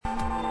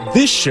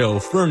This show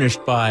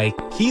furnished by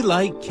Key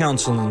Light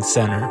Counseling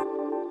Center.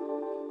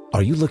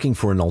 Are you looking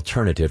for an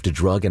alternative to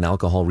drug and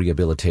alcohol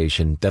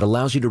rehabilitation that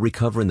allows you to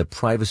recover in the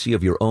privacy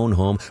of your own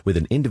home with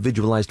an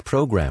individualized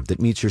program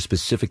that meets your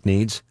specific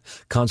needs?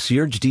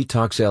 Concierge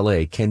Detox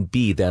LA can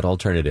be that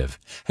alternative.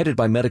 Headed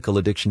by medical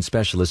addiction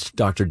specialist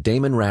Dr.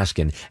 Damon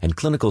Raskin and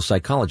clinical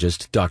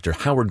psychologist Dr.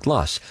 Howard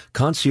Gloss,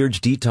 Concierge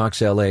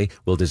Detox LA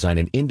will design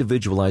an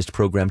individualized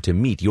program to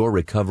meet your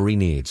recovery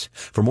needs.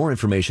 For more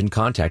information,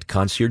 contact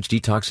Concierge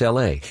Detox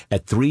LA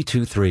at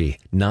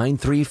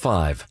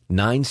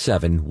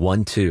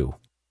 323-935-9712.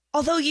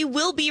 Although you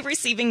will be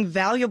receiving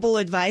valuable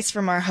advice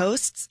from our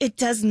hosts, it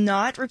does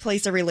not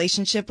replace a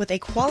relationship with a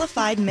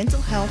qualified mental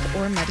health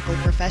or medical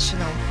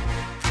professional.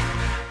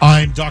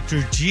 I'm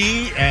Dr.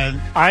 G,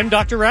 and I'm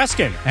Dr.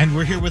 Raskin. And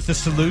we're here with the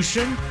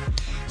solution.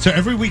 So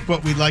every week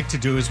what we like to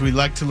do is we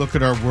like to look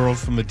at our world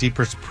from a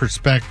deeper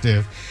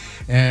perspective.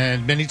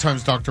 And many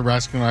times Dr.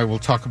 Raskin and I will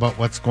talk about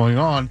what's going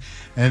on,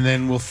 and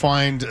then we'll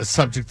find a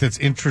subject that's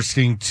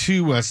interesting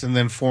to us and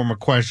then form a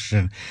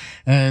question.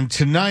 And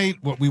tonight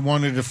what we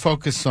wanted to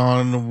focus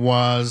on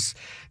was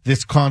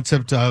this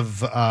concept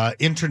of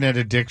internet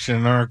addiction.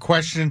 And our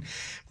question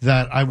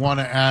that I want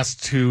to ask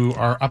to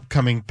our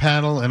upcoming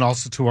panel and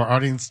also to our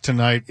audience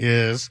tonight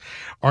is,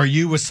 are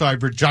you a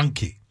cyber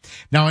junkie?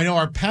 Now, I know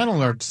our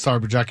panel are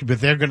cyber junkie, but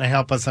they're going to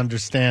help us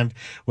understand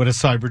what a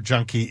cyber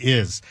junkie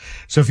is.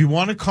 So if you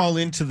want to call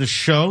into the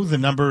show, the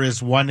number is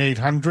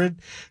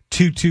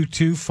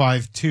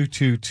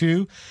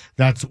 1-800-222-5222.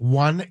 That's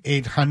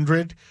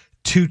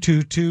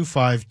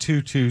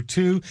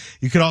 1-800-222-5222.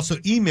 You can also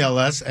email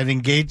us at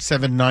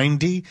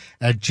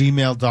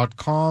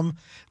engage790@gmail.com.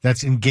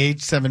 That's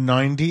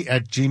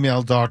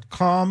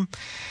engage790@gmail.com.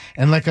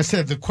 And like I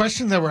said, the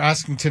question that we're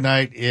asking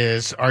tonight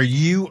is, are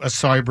you a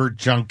cyber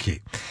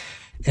junkie?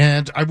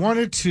 And I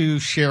wanted to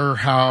share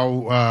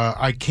how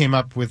I came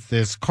up with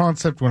this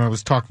concept when I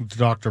was talking to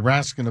Dr.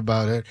 Raskin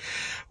about it.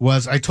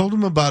 Was I told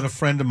him about a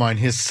friend of mine.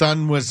 His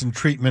son was in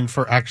treatment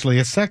for actually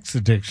a sex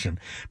addiction.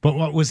 But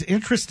what was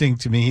interesting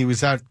to me, he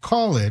was at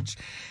college,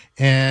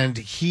 and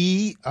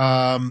he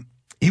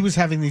was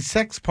having these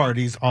sex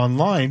parties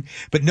online,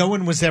 but no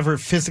one was ever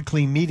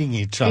physically meeting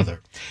each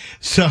other.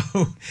 So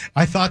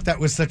I thought that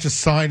was such a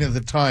sign of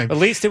the time. At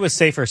least it was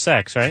safer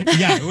sex, right?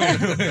 Yeah.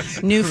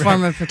 New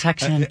form of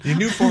protection. A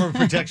new form of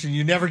protection.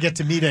 You never get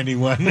to meet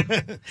anyone.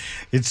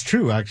 It's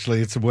true,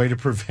 actually. It's a way to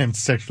prevent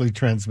sexually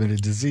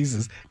transmitted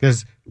diseases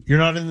because you're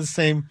not in the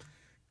same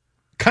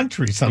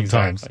country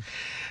sometimes. Exactly.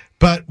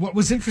 But what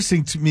was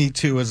interesting to me,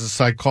 too, as a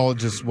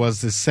psychologist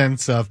was this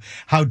sense of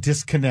how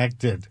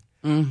disconnected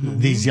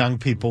these young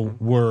people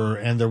were,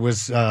 and there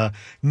was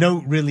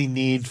no really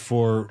need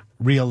for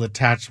real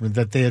attachment,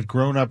 that they had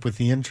grown up with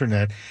the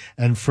internet,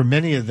 and for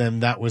many of them,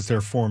 that was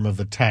their form of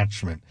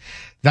attachment.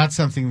 That's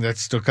something that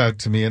stuck out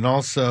to me. And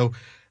also,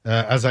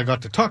 as I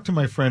got to talk to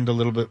my friend a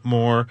little bit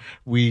more,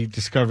 we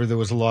discovered there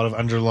was a lot of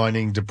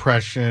underlying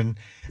depression,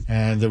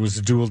 and there was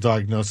a dual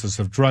diagnosis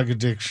of drug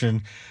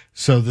addiction.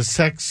 So the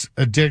sex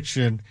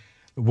addiction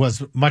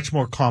was much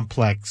more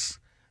complex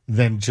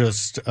than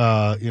just,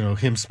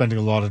 him spending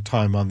a lot of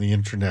time on the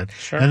internet.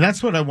 Sure. And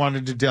that's what I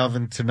wanted to delve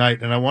in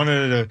tonight. And I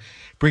wanted to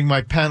bring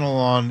my panel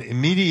on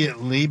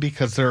immediately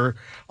because they're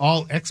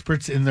all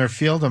experts in their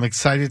field. I'm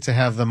excited to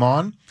have them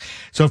on.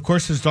 So, of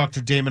course, there's Dr.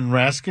 Damon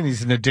Raskin.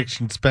 He's an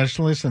addiction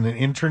specialist and an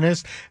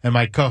internist and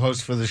my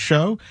co-host for the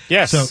show.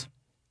 Yes. So,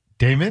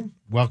 Damon,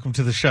 welcome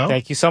to the show.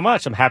 Thank you so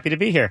much. I'm happy to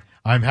be here.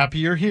 I'm happy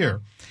you're here.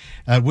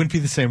 Wouldn't be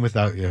the same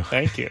without you.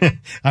 Thank you.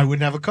 I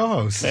wouldn't have a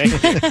co-host.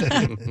 Thank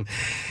you.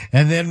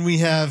 And then we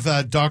have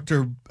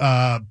Dr.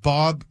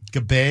 Bob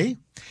Gabay.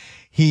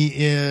 He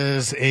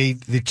is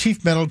the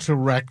Chief Medical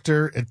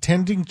Director,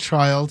 attending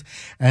child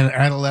and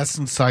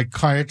adolescent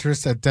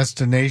psychiatrist at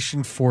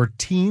Destination for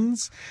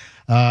Teens.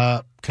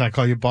 Can I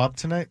call you Bob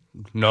tonight?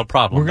 No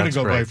problem. We're going to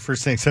go by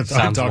first name. Sounds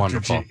Dr.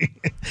 wonderful. G.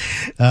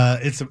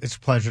 It's a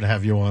pleasure to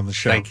have you on the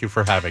show. Thank you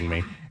for having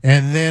me.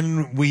 And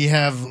then we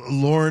have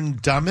Lauren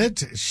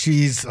Dummett.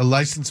 She's a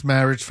licensed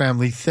marriage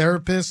family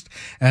therapist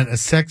and a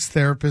sex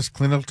therapist,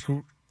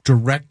 clinical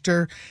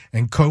director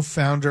and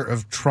co-founder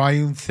of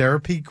Triune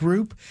Therapy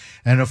Group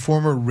and a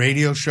former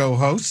radio show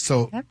host.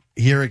 So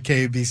here at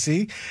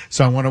KABC.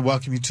 So I want to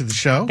welcome you to the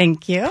show.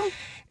 Thank you.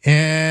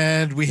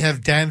 And we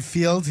have Dan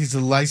Fields. He's a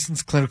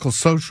licensed clinical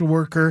social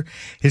worker.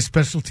 His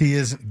specialty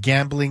is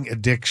gambling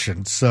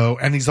addiction.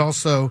 And he's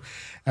also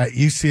at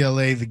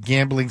UCLA, the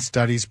Gambling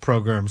Studies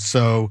program.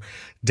 So,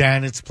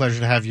 Dan, it's a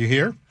pleasure to have you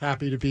here.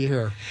 Happy to be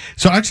here.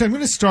 So actually, I'm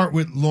going to start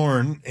with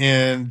Lauren,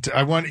 and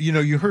I want,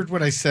 you heard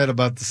what I said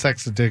about the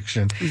sex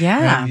addiction.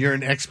 Yeah. And you're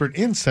an expert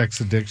in sex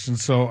addiction,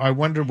 so I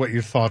wonder what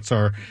your thoughts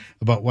are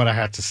about what I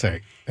had to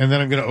say. And then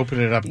I'm going to open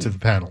it up to the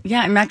panel.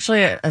 Yeah, I'm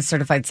actually a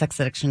certified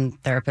sex addiction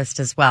therapist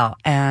as well.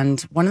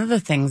 And one of the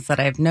things that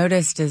I've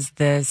noticed is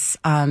this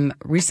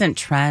recent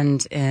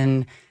trend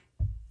in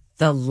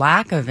the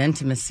lack of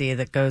intimacy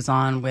that goes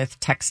on with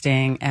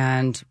texting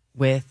and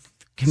with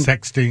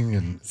sexting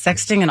and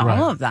right.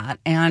 All of that.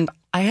 And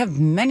I have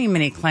many,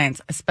 many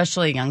clients,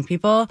 especially young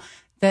people,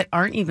 that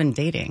aren't even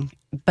dating,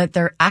 but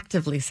they're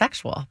actively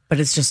sexual, but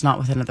it's just not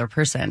with another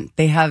person.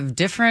 They have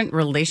different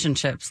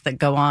relationships that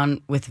go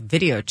on with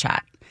video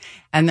chat,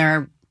 and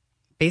they're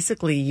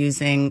basically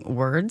using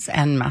words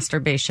and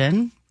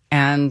masturbation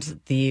and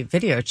the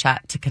video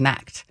chat to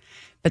connect.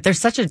 But there's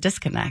such a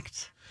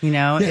disconnect,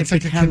 Yeah, it's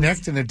like a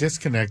connect and a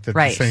disconnect at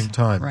the same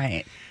time.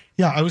 Right.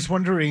 Yeah, I was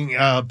wondering,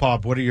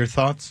 Bob, what are your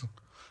thoughts?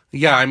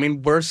 Yeah, I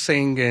mean, we're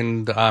seeing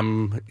in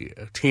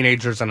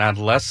teenagers and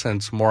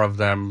adolescents, more of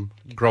them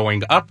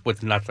growing up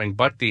with nothing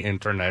but the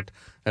internet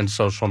and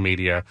social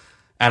media.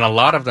 And a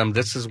lot of them,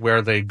 this is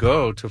where they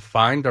go to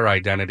find their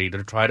identity,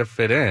 to try to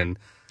fit in.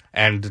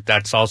 And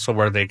that's also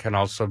where they can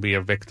also be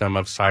a victim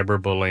of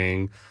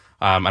cyberbullying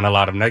and a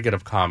lot of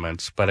negative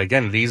comments. But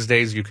again, these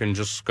days you can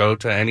just go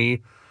to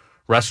any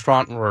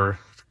restaurant or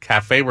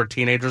cafe where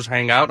teenagers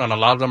hang out, and a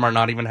lot of them are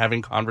not even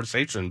having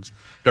conversations.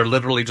 They're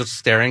literally just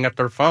staring at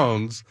their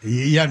phones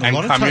and a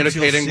lot of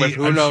communicating with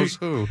who knows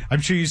who.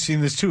 I'm sure you've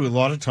seen this too. A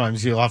lot of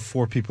times you'll have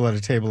 4 people at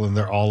a table and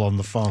they're all on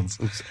the phones.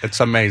 It's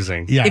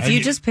amazing. Yeah, if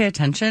you just pay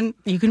attention,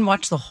 you can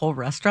watch the whole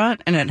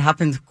restaurant, and it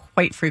happens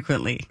quite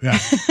frequently. Yeah.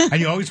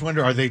 And you always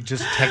wonder, are they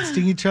just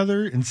texting each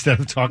other instead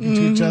of talking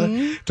to each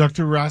other?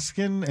 Dr.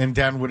 Raskin and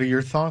Dan, what are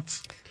your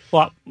thoughts?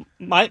 Well,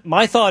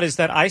 my thought is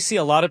that I see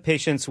a lot of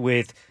patients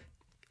with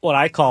what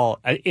I call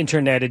an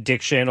internet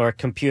addiction or a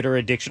computer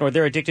addiction, or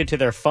they're addicted to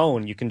their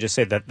phone. You can just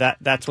say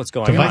that's what's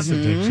going Device on.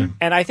 addiction.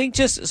 And I think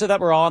just so that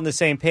we're all on the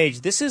same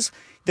page, this is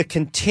the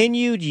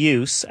continued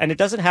use, and it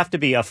doesn't have to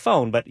be a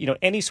phone, but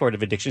any sort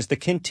of addiction, is the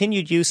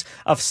continued use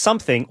of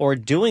something or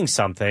doing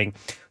something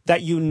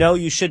that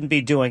you shouldn't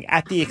be doing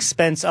at the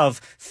expense of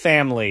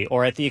family,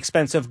 or at the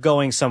expense of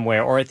going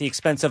somewhere, or at the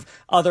expense of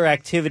other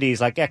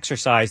activities like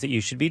exercise that you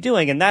should be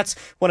doing. And that's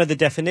one of the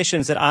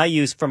definitions that I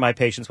use for my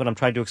patients when I'm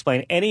trying to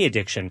explain any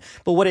addiction.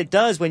 But what it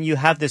does when you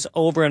have this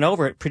over and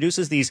over, it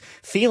produces these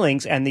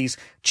feelings and these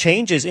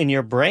changes in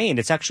your brain.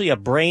 It's actually a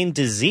brain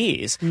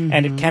disease.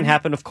 And it can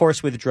happen, of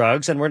course, with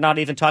drugs. And we're not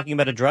even talking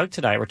about a drug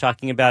tonight. We're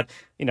talking about,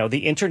 the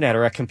internet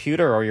or a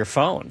computer or your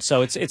phone.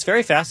 So it's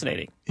very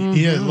fascinating.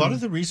 Yeah, a lot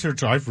of the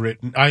research I've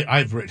written,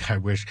 I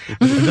wish.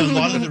 A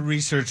lot of the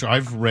research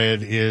I've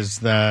read is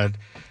that,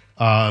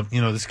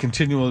 this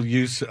continual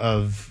use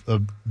of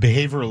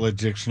behavioral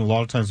addiction a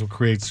lot of times will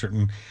create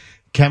certain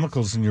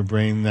chemicals in your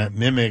brain that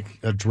mimic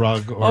a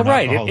drug or an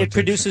alcohol it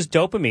produces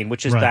dopamine,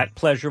 which is that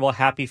pleasurable,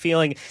 happy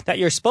feeling that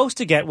you're supposed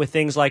to get with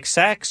things like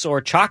sex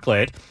or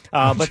chocolate,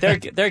 but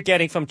they're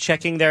getting from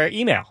checking their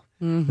email.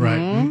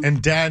 Right. And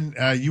Dan,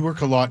 you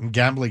work a lot in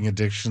gambling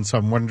addiction, so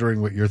I'm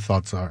wondering what your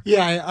thoughts are.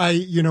 Yeah,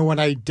 I when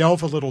I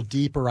delve a little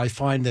deeper, I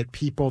find that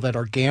people that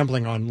are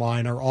gambling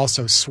online are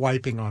also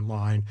swiping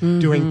online,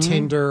 doing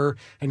Tinder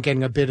and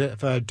getting a bit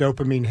of a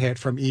dopamine hit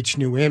from each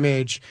new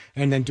image,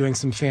 and then doing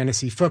some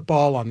fantasy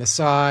football on the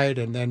side,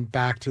 and then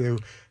back to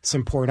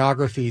some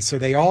pornography. So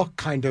they all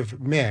kind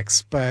of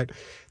mix, but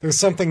there's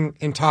something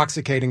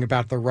intoxicating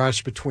about the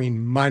rush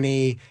between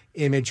money,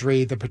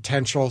 imagery, the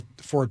potential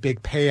for a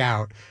big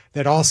payout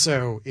that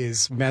also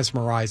is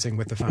mesmerizing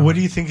with the phone. What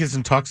do you think is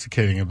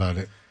intoxicating about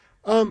it?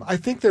 I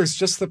think there's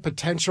just the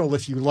potential,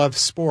 if you love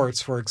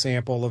sports, for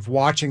example, of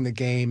watching the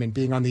game and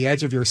being on the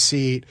edge of your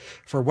seat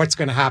for what's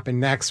going to happen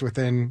next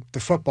within the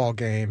football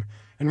game.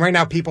 And right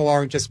now, people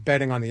aren't just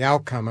betting on the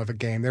outcome of a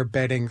game. They're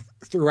betting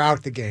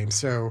throughout the game.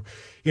 So,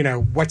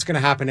 what's going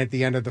to happen at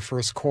the end of the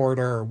first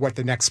quarter, or what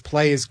the next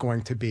play is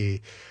going to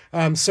be.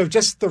 So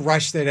just the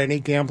rush that any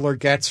gambler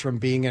gets from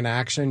being in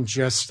action,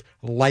 just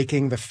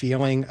liking the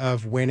feeling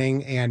of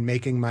winning and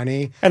making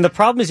money. And the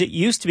problem is, it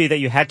used to be that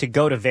you had to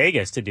go to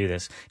Vegas to do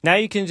this. Now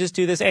you can just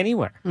do this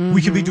anywhere.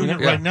 We could be doing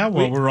it right now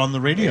while we're on the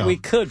radio. We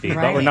could be,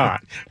 but we're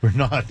not. We're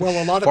not.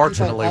 Well, a lot of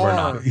Fortunately, people we're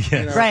are, not.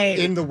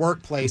 in the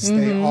workplace.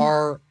 They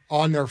are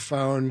on their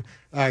phone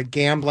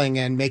gambling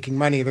and making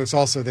money. There's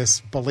also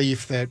this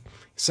belief that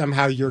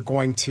somehow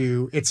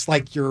it's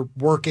like you're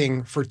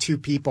working for 2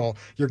 people.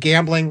 You're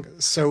gambling,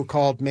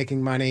 so-called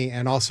making money,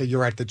 and also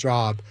you're at the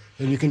job.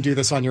 And you can do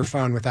this on your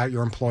phone without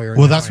your employer.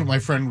 Well, that's what my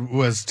friend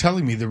was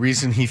telling me. The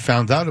reason he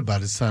found out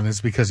about his son is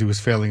because he was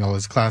failing all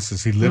his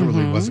classes. He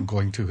literally wasn't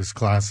going to his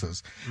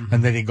classes.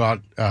 And then he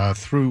got,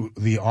 through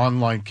the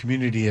online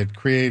community he had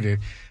created,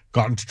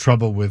 got into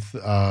trouble with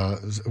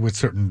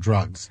certain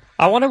drugs.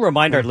 I want to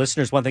remind our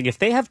listeners one thing. If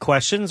they have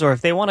questions or if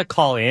they want to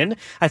call in,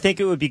 I think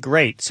it would be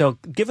great. So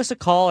give us a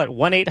call at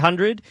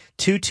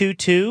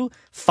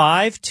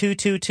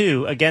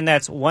 1-800-222-5222. Again,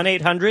 that's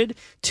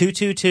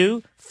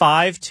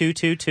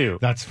 1-800-222-5222.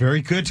 That's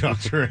very good,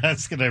 Dr.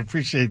 Raskin. I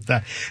appreciate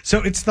that. So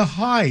it's the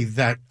high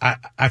that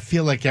I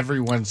feel like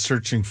everyone's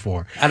searching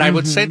for. And I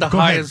would say the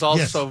high ahead. is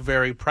also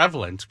very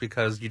prevalent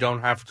because you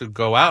don't have to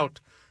go out.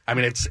 I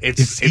mean, it's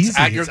easy.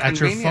 at your It's at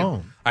your convenience.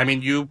 phone. I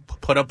mean, you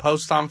put a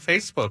post on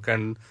Facebook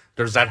and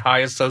there's that high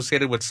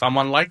associated with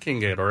someone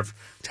liking it, or if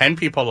 10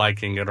 people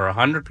liking it or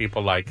 100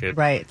 people like it.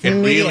 Right. It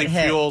really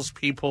Hit. fuels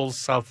people's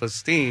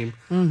self-esteem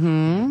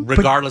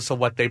regardless of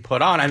what they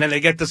put on. And then they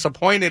get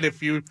disappointed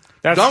if you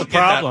That's don't the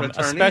problem, get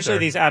that return especially either.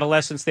 these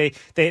adolescents.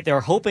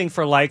 They're hoping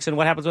for likes, and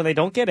what happens when they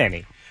don't get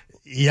any?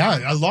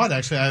 Yeah, a lot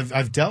actually.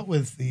 I've dealt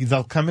with.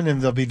 They'll come in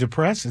and they'll be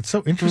depressed. It's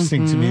so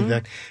interesting to me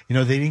that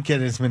they didn't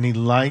get as many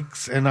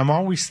likes, and I'm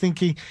always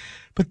thinking,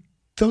 but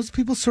those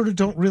people sort of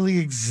don't really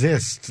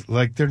exist.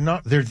 Like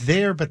they're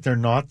there, but they're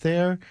not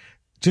there,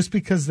 just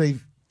because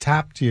they've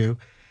tapped you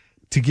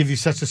to give you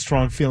such a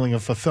strong feeling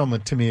of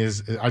fulfillment. To me,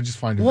 I just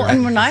find it. Well, very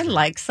and when I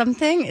like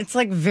something, it's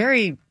like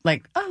very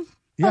like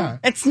yeah.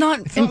 It's not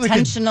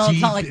intentional. Like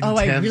it's not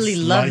like, I really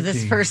love liking.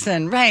 this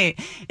person. Right.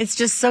 It's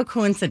just so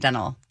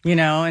coincidental,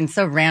 and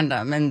so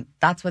random. And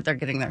that's what they're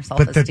getting their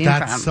self-esteem from.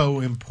 That's so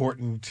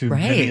important to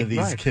many of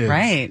these kids.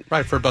 Right,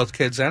 for both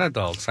kids and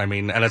adults. I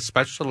mean, and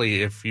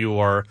especially if you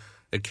are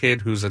a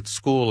kid who's at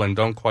school and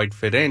don't quite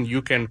fit in,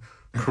 you can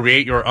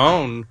create your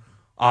own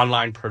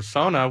online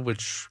persona,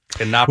 which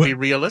cannot be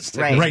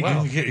realistic. Right.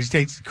 Well. You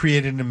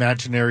create an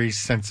imaginary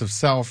sense of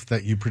self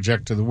that you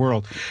project to the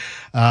world.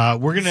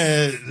 We're going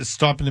to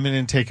stop in a minute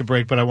and take a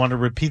break, but I want to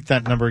repeat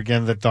that number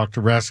again that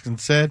Dr. Raskin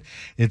said.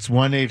 It's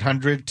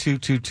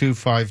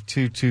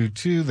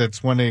 1-800-222-5222. That's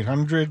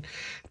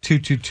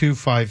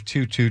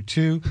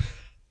 1-800-222-5222.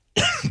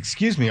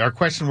 Excuse me. Our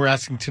question we're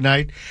asking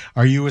tonight,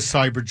 are you a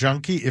cyber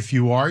junkie? If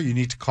you are, you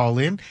need to call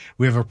in.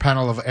 We have a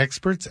panel of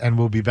experts, and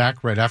we'll be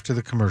back right after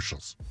the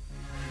commercials.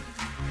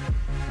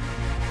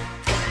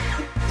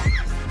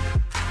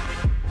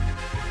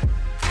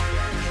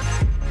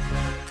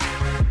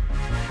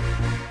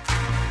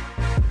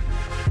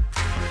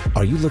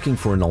 Are you looking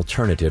for an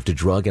alternative to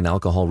drug and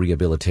alcohol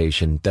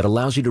rehabilitation that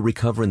allows you to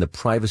recover in the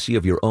privacy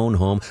of your own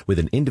home with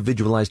an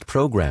individualized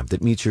program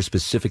that meets your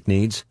specific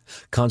needs?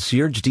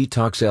 Concierge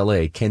Detox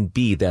LA can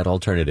be that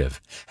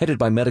alternative. Headed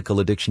by medical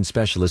addiction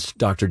specialist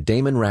Dr.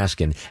 Damon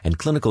Raskin and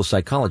clinical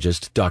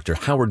psychologist Dr.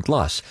 Howard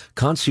Gluss,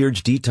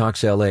 Concierge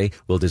Detox LA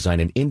will design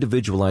an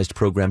individualized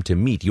program to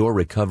meet your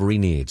recovery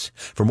needs.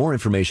 For more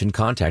information,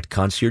 contact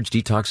Concierge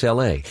Detox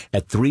LA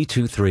at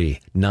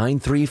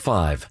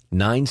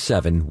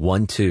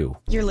 323-935-9712.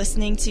 You're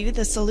listening to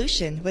The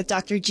Solution with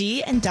Dr.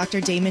 G and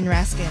Dr. Damon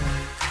Raskin.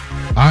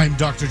 I'm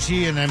Dr.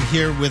 G, and I'm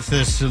here with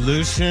The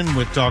Solution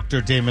with Dr.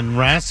 Damon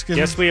Raskin.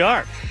 Yes, we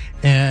are.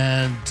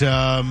 And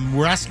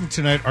we're asking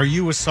tonight, are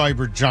you a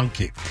cyber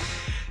junkie?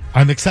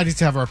 I'm excited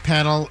to have our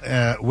panel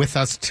with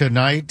us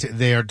tonight.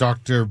 They are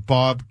Dr.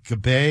 Bob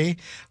Gabay,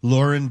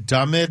 Lauren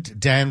Dummett,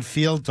 Dan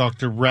Field,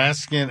 Dr.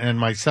 Raskin, and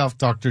myself,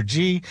 Dr.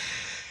 G.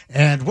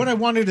 And what I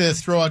wanted to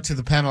throw out to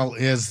the panel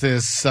is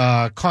this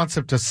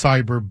concept of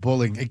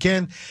cyberbullying.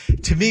 Again,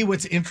 to me,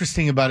 what's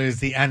interesting about it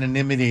is the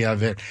anonymity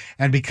of it.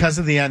 And because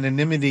of the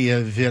anonymity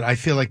of it, I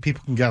feel like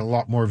people can get a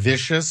lot more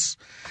vicious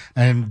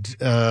and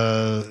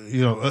a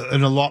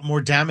lot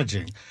more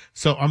damaging.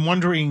 So I'm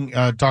wondering,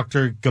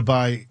 Dr.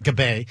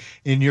 Gabay,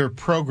 in your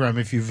program,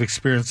 if you've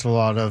experienced a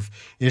lot of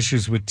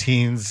issues with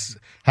teens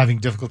having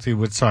difficulty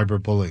with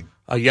cyberbullying.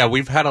 Yeah,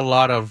 we've had a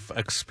lot of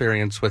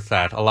experience with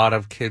that. A lot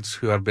of kids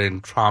who have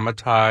been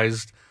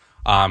traumatized,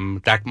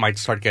 that might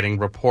start getting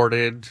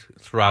reported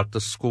throughout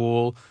the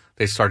school.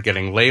 They start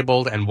getting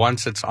labeled, and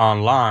once it's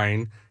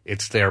online,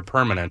 it's there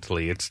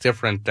permanently. It's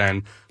different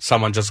than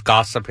someone just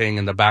gossiping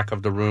in the back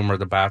of the room or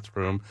the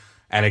bathroom,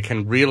 and it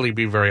can really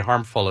be very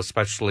harmful,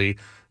 especially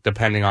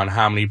depending on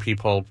how many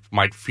people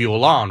might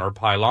fuel on or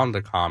pile on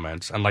the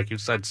comments. And like you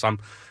said,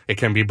 it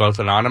can be both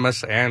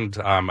anonymous and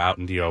out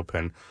in the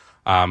open.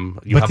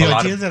 But the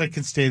idea that it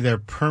can stay there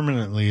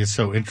permanently is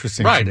so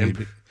interesting. Right,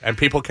 and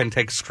people can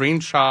take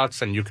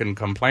screenshots and you can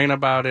complain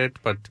about it.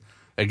 But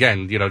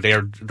again,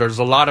 there's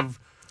a lot of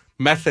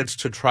methods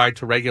to try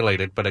to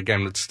regulate it. But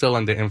again, it's still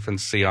in the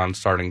infancy on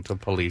starting to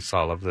police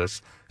all of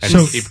this and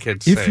keep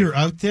kids safe. If you're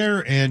out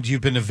there and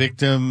you've been a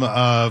victim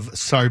of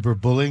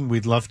cyberbullying,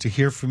 we'd love to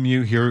hear from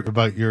you, hear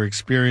about your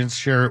experience,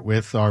 share it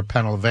with our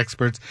panel of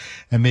experts,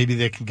 and maybe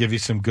they can give you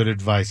some good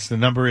advice. The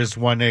number is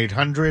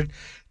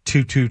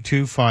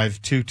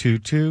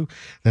 1-800-222-5222.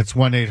 That's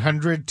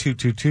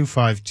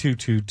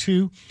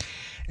 1-800-222-5222.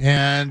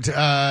 And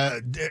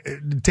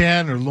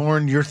Dan or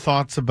Lauren, your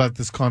thoughts about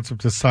this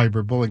concept of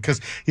cyberbullying?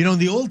 Because, in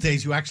the old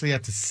days, you actually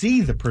had to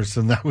see the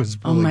person that was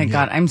bullying you. Oh, my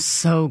God. I'm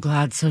so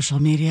glad social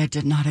media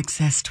did not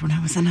exist when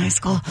I was in high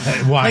school.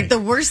 Why? Like, the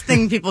worst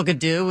thing people could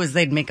do was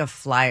they'd make a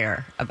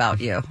flyer about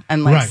you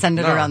and, send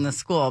it around the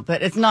school.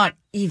 But it's not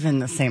even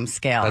the same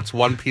scale. That's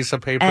one piece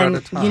of paper at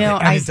a time.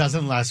 And it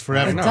doesn't last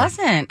forever. It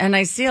doesn't. And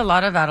I see a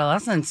lot of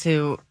adolescents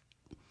who,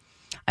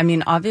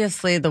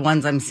 obviously the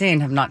ones I'm seeing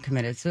have not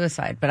committed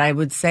suicide, but I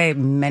would say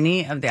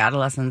many of the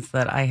adolescents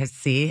that I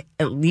see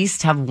at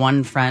least have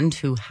one friend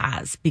who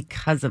has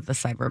because of the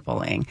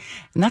cyberbullying.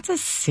 And that's a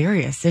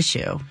serious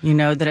issue,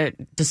 that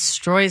it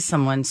destroys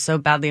someone so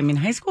badly.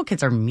 High school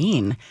kids are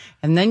mean.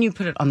 And then you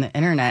put it on the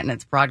internet and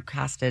it's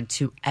broadcasted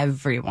to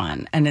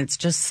everyone. And it's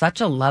just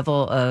such a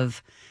level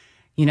of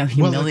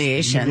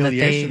humiliation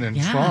and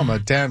trauma.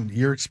 Dan,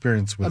 your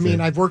experience with it.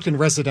 I've worked in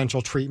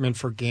residential treatment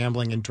for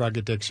gambling and drug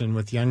addiction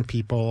with young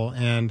people,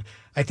 and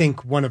I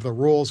think one of the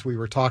rules we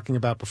were talking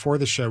about before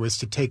the show is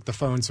to take the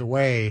phones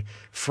away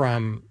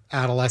from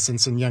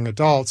adolescents and young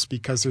adults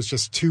because there's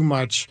just too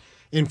much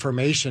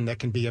information that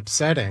can be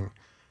upsetting.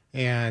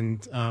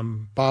 And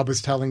Bob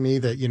was telling me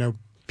that,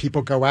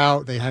 people go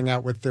out, they hang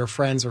out with their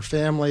friends or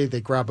family,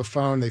 they grab a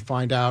phone, they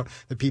find out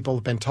that people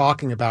have been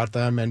talking about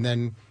them, and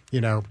then,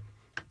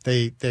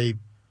 they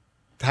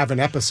have an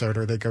episode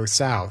or they go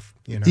south.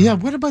 Yeah,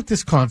 what about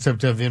this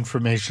concept of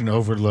information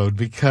overload?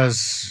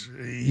 Because,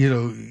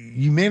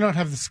 you may not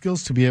have the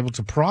skills to be able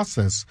to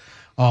process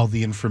all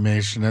the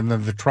information and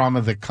then the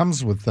trauma that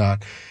comes with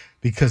that.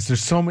 Because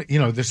there's so much,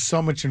 there's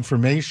so much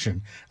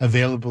information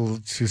available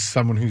to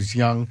someone who's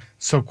young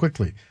so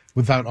quickly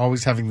without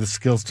always having the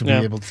skills to be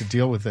able to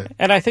deal with it.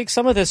 And I think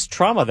some of this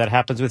trauma that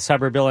happens with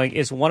cyberbullying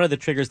is one of the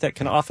triggers that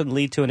can often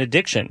lead to an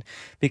addiction,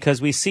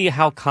 because we see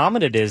how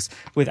common it is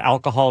with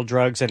alcohol,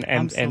 drugs, and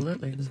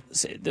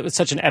it's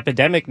such an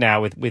epidemic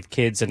now with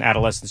kids and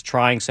adolescents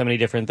trying so many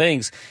different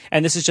things.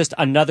 And this is just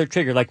another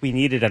trigger, like we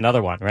needed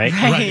another one, right?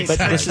 Right. But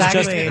this is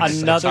just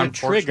another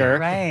trigger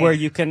Right. where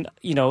you can,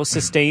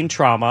 sustain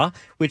trauma,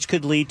 which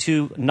could lead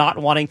to not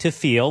wanting to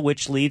feel,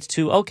 which leads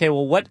to, okay,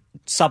 well, what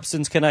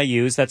substance can I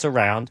use that's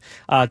around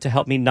to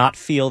help me not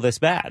feel this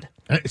bad?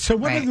 So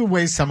what are the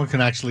ways someone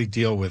can actually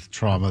deal with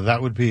trauma?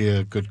 That would be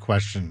a good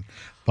question.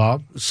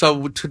 Bob?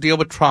 So to deal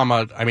with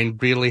trauma,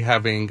 really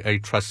having a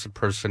trusted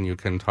person you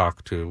can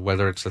talk to,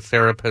 whether it's a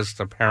therapist,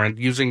 a parent.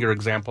 Using your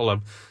example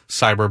of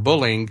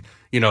cyberbullying,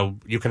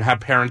 you can have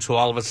parents who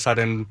all of a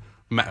sudden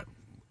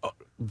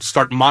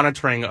start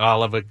monitoring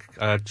all of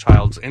a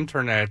child's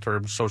internet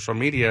or social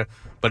media,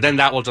 but then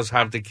that will just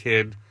have the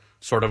kid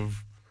sort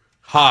of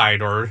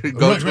hide or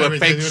go to a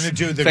fake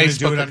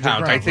Facebook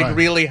account. I think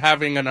really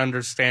having an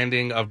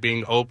understanding of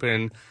being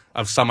open,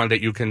 of someone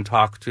that you can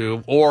talk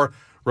to, or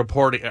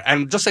reporting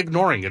and just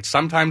ignoring it.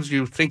 Sometimes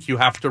you think you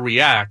have to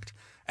react,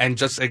 and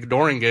just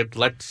ignoring it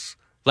let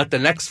the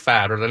next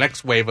fad or the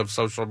next wave of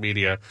social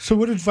media. So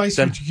what advice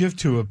would you give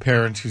to a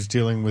parent who's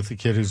dealing with a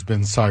kid who's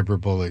been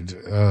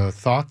cyberbullied?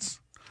 Thoughts?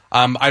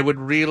 I would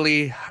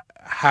really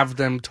have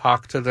them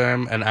talk to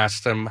them and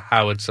ask them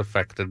how it's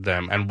affected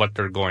them and what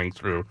they're going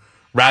through,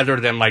 rather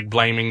than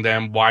blaming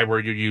them. Why were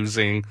you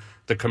using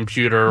the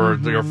computer or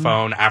your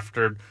phone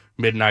after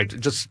midnight?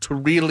 Just to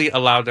really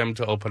allow them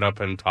to open up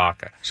and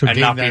talk, and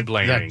not be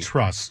blaming. That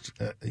trust.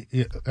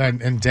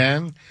 And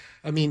Dan?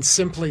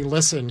 Simply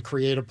listen,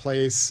 create a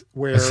place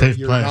where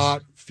you're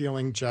not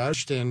feeling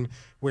judged and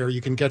where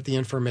you can get the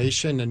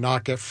information and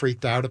not get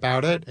freaked out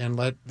about it, and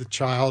let the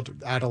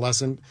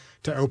adolescent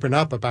to open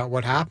up about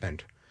what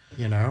happened,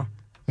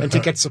 and to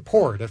get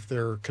support if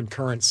there are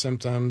concurrent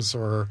symptoms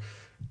or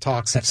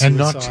talks of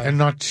suicide. And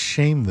not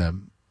shame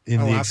them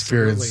in the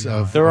experience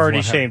of... They're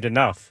already shamed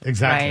enough.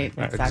 Exactly.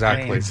 Right,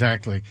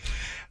 exactly.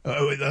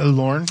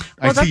 Lauren,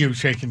 I see you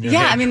shaking your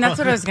head. That's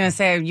what I was going to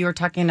say. You were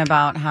talking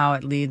about how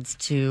it leads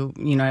to,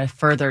 a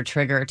further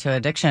trigger to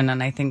addiction.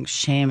 And I think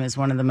shame is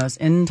one of the most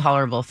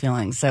intolerable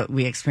feelings that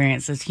we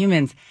experience as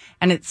humans.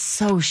 And it's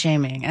so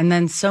shaming. And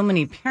then so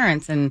many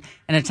parents, in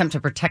an attempt to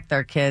protect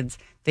their kids,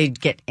 they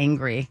get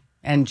angry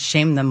and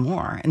shame them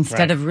more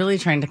instead of really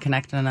trying to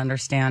connect and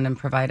understand and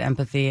provide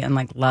empathy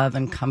and love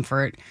and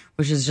comfort,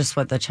 which is just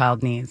what the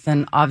child needs.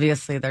 And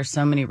obviously there's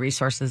so many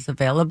resources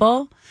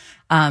available.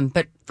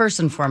 But first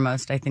and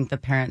foremost, I think the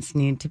parents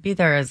need to be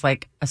there as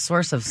a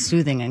source of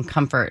soothing and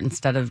comfort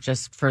instead of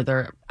just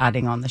further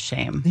adding on the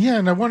shame. Yeah,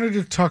 and I wanted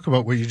to talk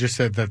about what you just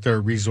said, that there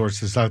are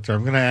resources out there.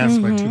 I'm going to ask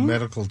my two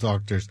medical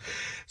doctors.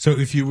 So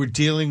if you were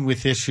dealing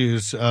with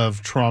issues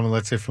of trauma,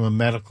 let's say from a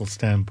medical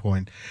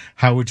standpoint,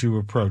 how would you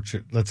approach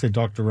it? Let's say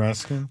Dr.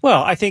 Raskin?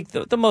 Well, I think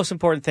the most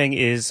important thing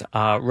is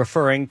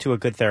referring to a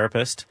good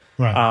therapist.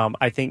 Right.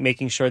 I think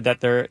making sure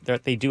that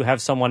they do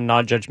have someone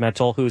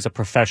non-judgmental who's a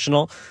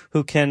professional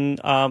who can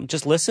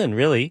just listen,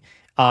 really,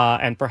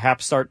 and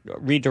perhaps start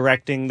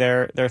redirecting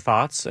their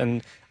thoughts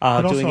and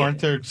but also, doing it. Aren't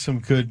there some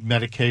good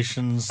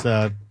medications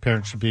that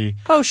parents should be?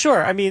 Oh,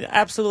 sure.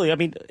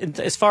 Absolutely.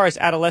 As far as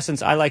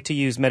adolescents, I like to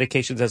use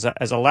medications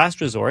as a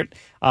last resort.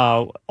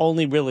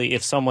 Only really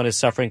if someone is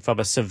suffering from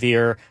a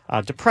severe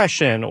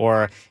depression,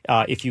 or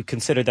if you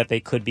consider that they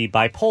could be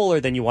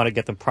bipolar, then you want to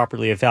get them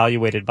properly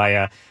evaluated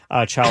by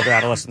a child or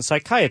adolescent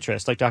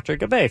psychiatrist, like Dr.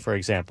 Gabe, for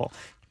example.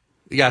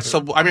 Yeah,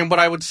 so what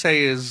I would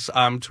say is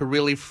to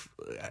really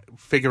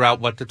figure out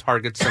what the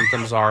target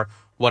symptoms are,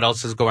 what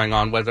else is going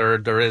on, whether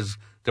there is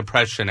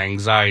depression,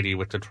 anxiety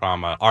with the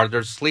trauma. Are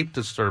there sleep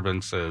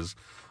disturbances?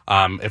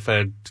 If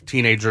a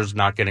teenager's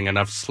not getting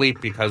enough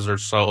sleep because they're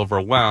so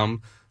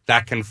overwhelmed,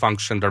 that can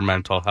function their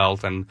mental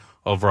health and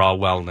overall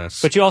wellness.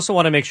 But you also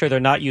want to make sure they're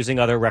not using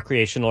other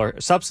recreational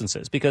or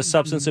substances, because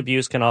substance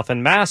abuse can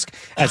often mask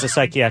as a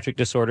psychiatric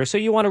disorder. So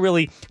you want to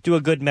really do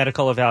a good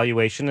medical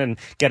evaluation and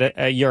get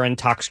a urine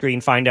tox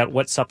screen, find out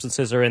what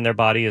substances are in their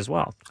body as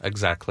well.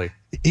 Exactly.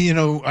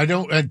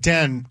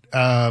 Dan,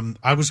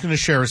 I was going to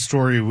share a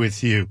story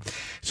with you.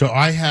 So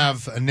I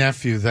have a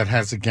nephew that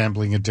has a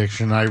gambling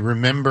addiction. I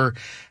remember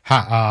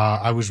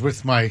I was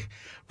with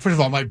first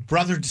of all, my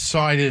brother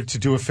decided to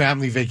do a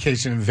family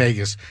vacation in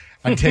Vegas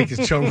and take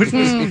his children, which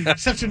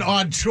was such an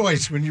odd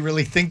choice when you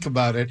really think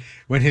about it,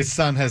 when his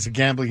son has a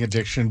gambling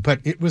addiction. But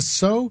it was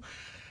so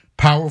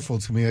powerful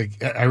to me.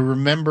 I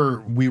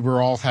remember we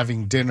were all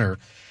having dinner,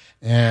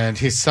 and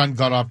his son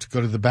got up to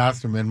go to the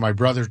bathroom, and my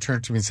brother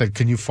turned to me and said,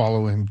 "Can you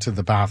follow him to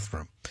the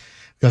bathroom?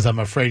 Because I'm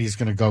afraid he's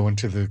going to go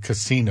into the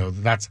casino."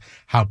 That's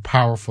how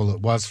powerful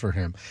it was for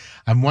him.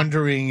 I'm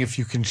wondering if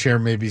you can share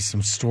maybe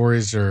some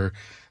stories or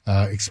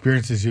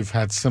experiences you've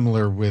had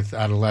similar with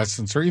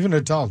adolescents or even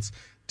adults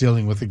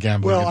dealing with a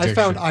gambling addiction. I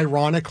found,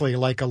 ironically,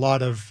 like a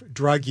lot of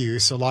drug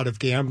use, a lot of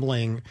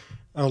gamblers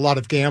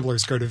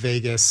go to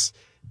Vegas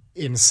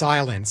in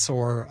silence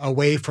or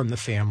away from the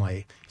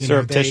family.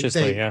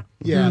 Surreptitiously,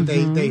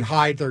 they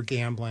hide their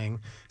gambling.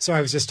 So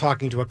I was just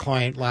talking to a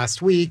client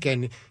last week,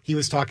 and he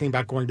was talking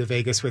about going to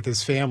Vegas with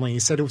his family. He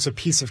said it was a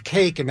piece of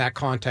cake in that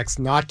context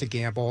not to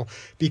gamble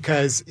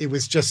because it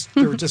was just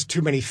there were just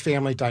too many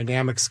family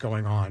dynamics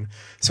going on.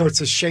 So it's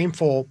a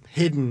shameful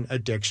hidden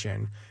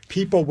addiction.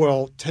 People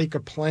will take a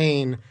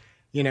plane,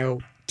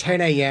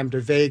 10 a.m. to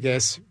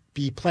Vegas,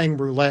 be playing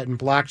roulette and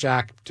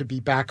blackjack to be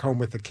back home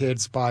with the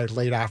kids by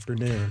late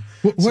afternoon.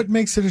 What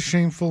makes it a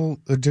shameful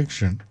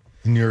addiction,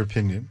 in your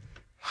opinion?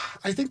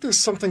 I think there's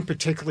something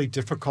particularly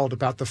difficult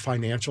about the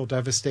financial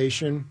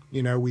devastation.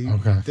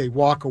 Okay. They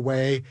walk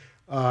away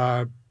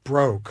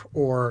broke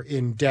or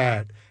in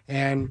debt.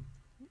 And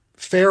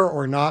fair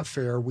or not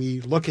fair,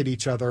 we look at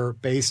each other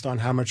based on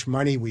how much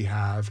money we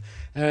have.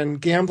 And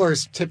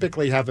gamblers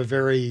typically have a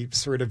very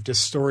sort of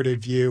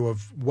distorted view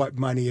of what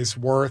money is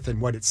worth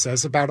and what it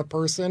says about a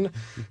person.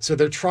 So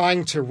they're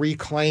trying to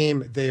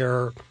reclaim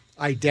their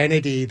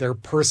identity, their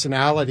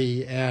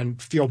personality, and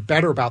feel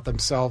better about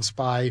themselves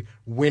by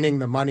winning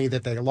the money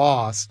that they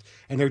lost.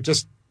 And they're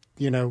just,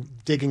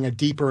 digging a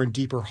deeper and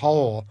deeper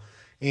hole.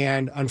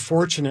 And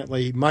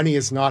unfortunately, money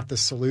is not the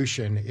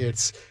solution.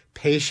 It's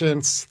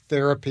patience,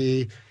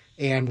 therapy,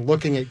 and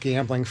looking at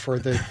gambling for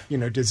the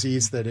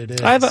disease that it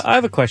is. I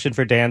have a question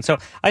for Dan. So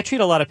I treat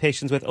a lot of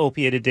patients with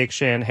opiate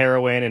addiction,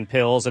 heroin, and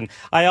pills, and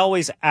I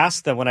always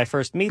ask them when I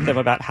first meet them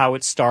about how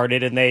it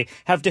started, and they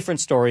have different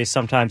stories.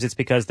 Sometimes it's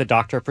because the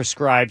doctor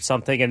prescribed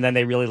something, and then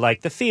they really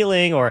liked the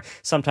feeling, or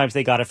sometimes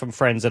they got it from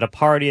friends at a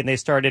party, and they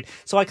started.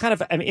 So I kind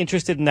of am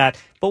interested in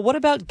that. But what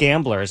about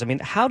gamblers? I mean,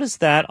 how does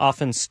that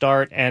often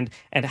start, and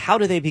how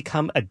do they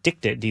become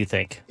addicted, do you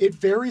think? It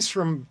varies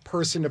from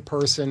person to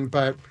person,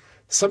 but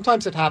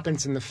sometimes it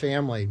happens in the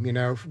family,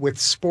 with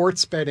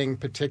sports betting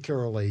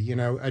particularly.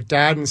 A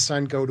dad and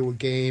son go to a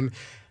game.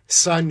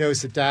 Son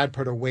knows that dad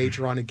put a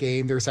wager on a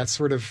game. There's that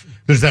sort of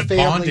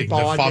bonding,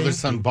 the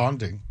father-son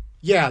bonding.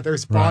 Yeah,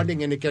 there's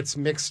bonding, and it gets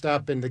mixed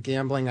up in the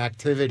gambling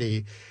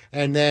activity.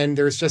 And then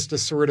there's just a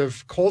sort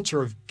of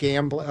culture of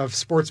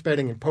sports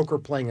betting and poker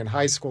playing in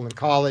high school and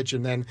college,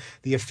 and then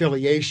the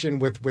affiliation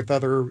with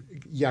other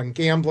young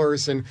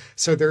gamblers. And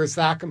so there's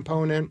that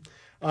component.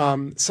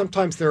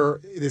 Sometimes there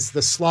is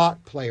the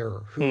slot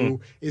player who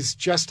is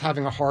just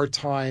having a hard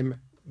time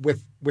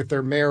with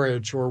their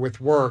marriage or with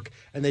work,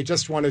 and they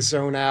just want to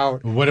zone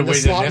out. What a way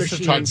to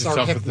anesthetize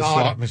yourself with the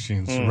slot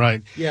machines,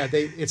 right? Yeah,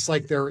 it's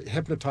like they're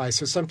hypnotized.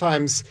 So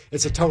sometimes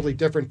it's a totally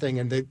different thing,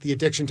 and the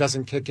addiction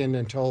doesn't kick in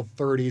until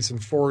 30s and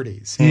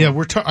 40s. Yeah,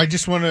 I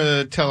just want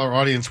to tell our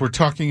audience we're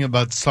talking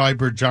about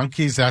cyber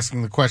junkies.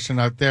 Asking the question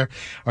out there: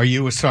 are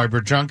you a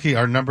cyber junkie?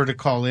 Our number to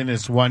call in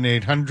is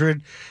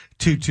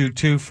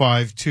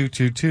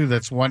 1-800-222-5222.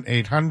 That's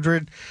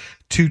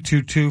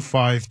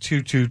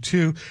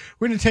 1-800-222-5222.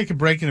 We're going to take a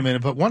break in a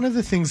minute, but one of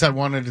the things I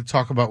wanted to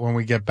talk about when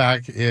we get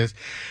back is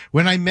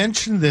when I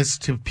mentioned this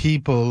to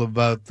people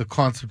about the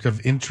concept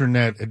of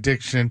internet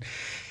addiction,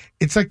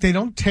 it's like they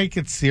don't take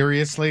it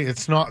seriously.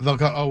 It's not, they'll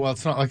go, oh, well,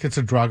 it's not like it's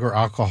a drug or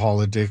alcohol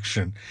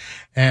addiction.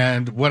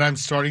 And what I'm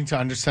starting to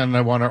understand, and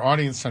I want our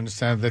audience to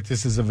understand, that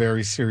this is a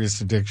very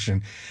serious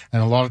addiction,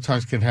 and a lot of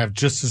times can have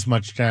just as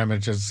much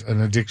damage as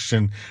an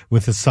addiction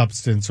with a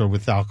substance or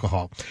with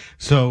alcohol.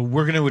 So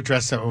we're going to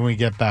address that when we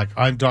get back.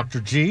 I'm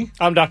Dr. G.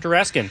 I'm Dr.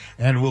 Raskin.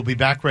 And we'll be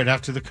back right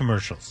after the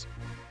commercials.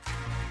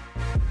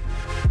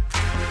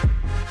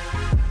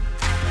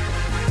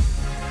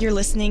 You're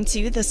listening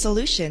to The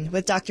Solution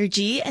with Dr.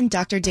 G and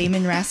Dr.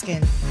 Damon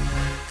Raskin.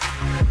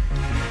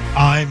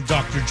 I'm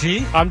Dr.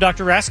 G. I'm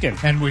Dr.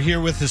 Raskin. And we're here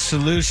with The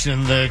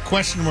Solution. The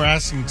question we're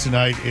asking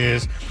tonight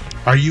is,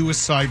 are you a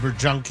cyber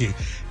junkie?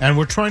 And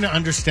we're trying to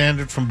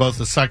understand it from both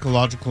a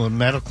psychological and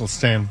medical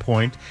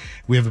standpoint.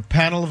 We have a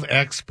panel of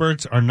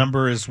experts. Our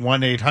number is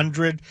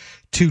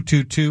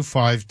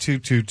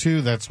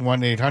 1-800-222-5222. That's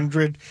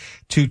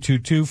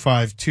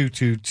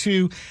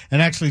 1-800-222-5222.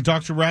 And actually,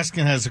 Dr.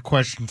 Raskin has a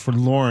question for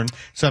Lauren,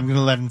 so I'm going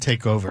to let him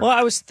take over. Well,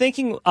 I was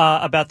thinking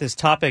about this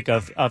topic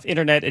of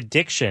internet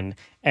addiction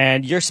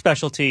and your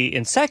specialty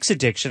in sex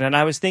addiction, and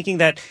I was thinking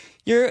that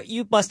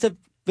you must have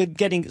been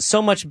getting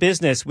so much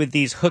business with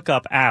these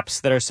hookup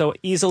apps that are so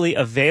easily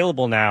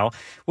available now,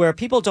 where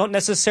people don't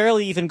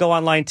necessarily even go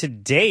online to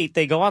date.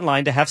 They go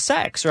online to have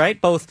sex, right?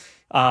 Both,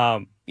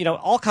 all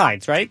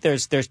kinds, right?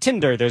 There's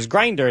Tinder, there's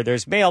Grindr,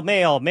 there's male,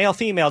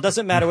 female,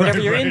 doesn't matter. Whatever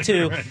you're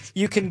into,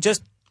 you can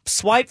just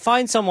swipe,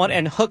 find someone,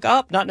 and hook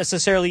up, not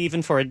necessarily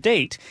even for a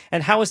date.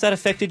 And how has that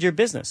affected your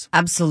business?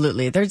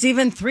 Absolutely. There's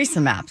even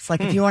threesome apps.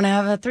 Like if you want to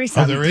have a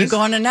threesome, there you is?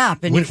 go on an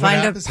app and you What find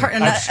app a is it?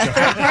 partner.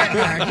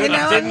 You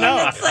know, Didn't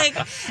know. it's like,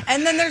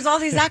 and then there's all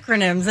these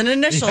acronyms and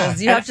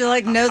initials. You have to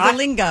like know the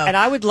lingo. And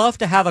I would love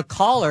to have a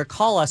caller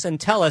call us and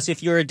tell us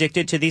if you're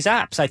addicted to these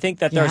apps. I think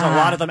that there's a Yeah.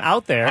 lot of them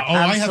out there. Oh,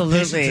 I have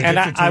patients Absolutely. And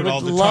addicted to I it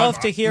all would the love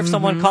time. to hear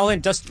someone call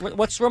in. Just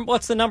what's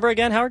the number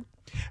again, Howard?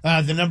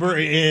 The number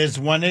is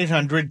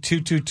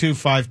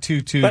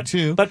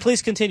 1-800-222-5222. But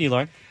please continue,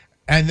 Lauren.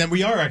 And then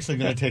we are actually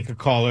going to take a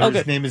caller. Oh,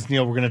 His good. name is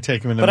Neil. We're going to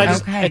take him in a But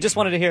minute. I just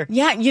wanted to hear.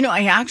 Yeah, you know,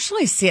 I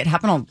actually see it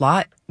happen a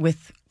lot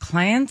with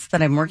clients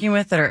that I'm working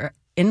with that are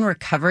in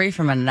recovery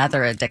from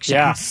another addiction.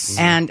 Yes.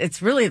 And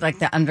it's really like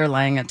the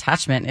underlying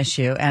attachment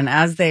issue. And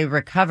as they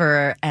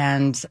recover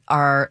and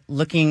are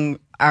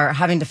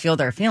having to feel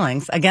their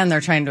feelings, again,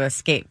 they're trying to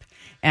escape.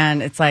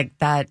 And it's like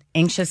that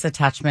anxious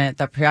attachment,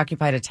 that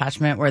preoccupied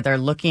attachment where they're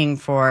looking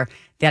for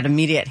that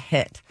immediate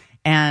hit.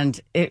 And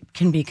it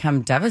can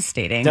become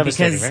devastating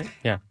because right?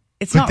 Yeah.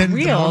 it's But not then the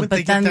real. moment But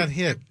they then get that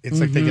hit, it's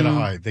like they get a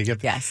high. They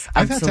get Yes,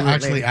 I've had to absolutely.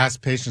 actually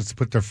ask patients to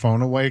put their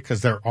phone away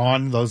because they're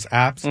on those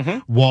apps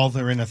while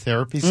they're in a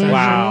therapy session.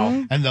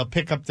 Wow. And they'll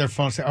pick up their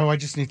phone and say, "Oh, I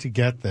just need to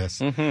get this,"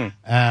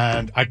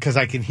 and because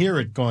I can hear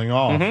it going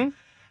off.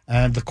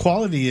 And the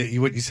quality,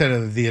 what you said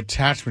of the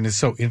attachment is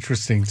so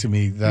interesting to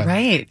me. That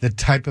Right. the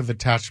type of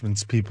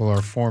attachments people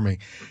are forming,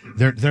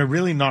 they're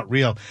really not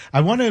real.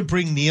 I want to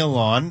bring Neil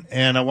on,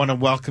 and I want to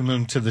welcome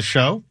him to the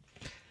show.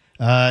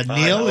 Neil,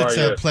 how it's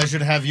are a you? pleasure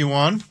to have you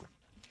on.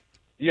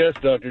 Yes,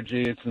 Dr.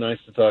 G, it's nice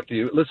to talk to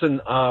you. Listen,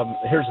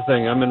 here's the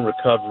thing. I'm in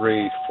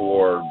recovery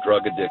for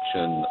drug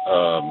addiction,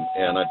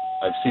 and I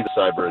see the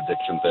cyber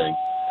addiction thing.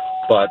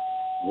 But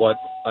what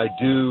I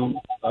do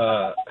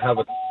have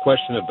a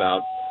question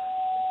about,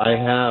 I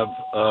have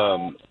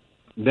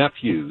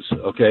nephews,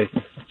 okay,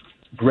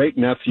 great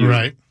nephews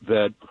Right.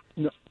 that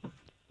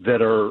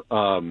are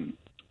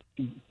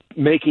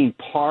making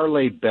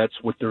parlay bets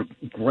with their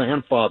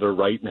grandfather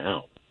right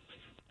now.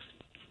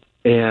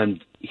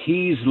 And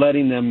he's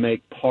letting them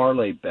make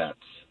parlay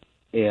bets.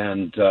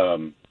 And,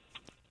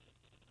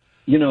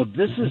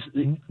 this is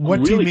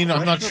What do you really mean?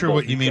 I'm not sure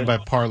what you mean by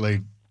questionable parlay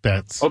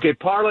bets. Okay,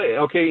 parlay.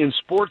 Okay, in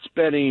sports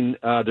betting,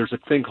 there's a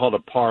thing called a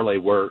parlay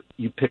where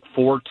you pick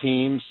 4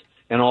 teams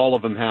and all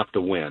of them have to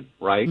win,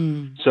 right?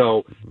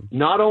 So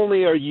not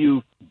only are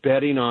you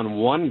betting on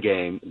one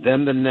game,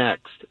 then the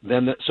next,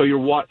 so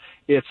you're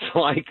it's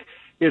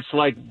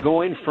like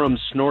going from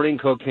snorting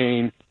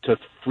cocaine to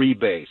free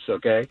base.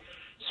 Okay,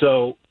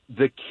 so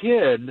the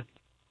kids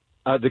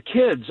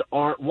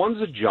are, one's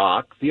a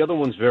jock, the other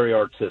one's very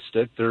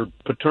artistic. They're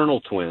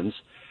paternal twins.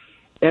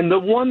 And the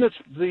one that's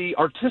the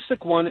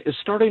artistic one is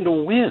starting to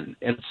win,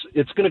 and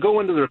it's going to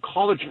go into their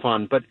college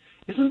fund. But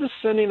isn't this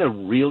sending a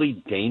really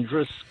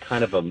dangerous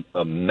kind of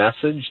a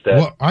message that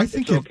Well, I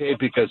think it's okay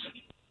because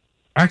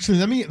Actually,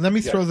 let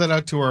me throw that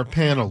out to our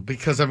panel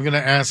because I'm going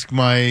to ask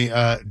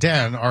my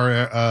Dan,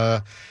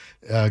 our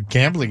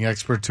gambling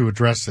expert, to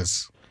address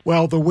this.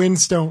 Well, the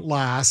wins don't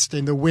last,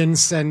 and the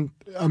wins send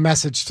a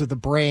message to the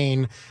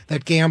brain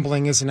that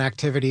gambling is an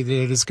activity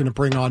that is going to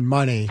bring on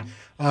money.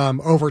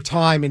 Over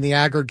time, in the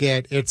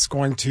aggregate, it's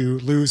going to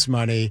lose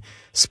money.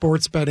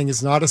 Sports betting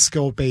is not a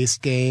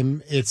skill-based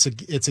game. It's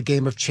a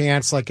game of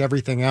chance like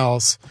everything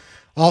else.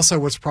 Also,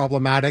 what's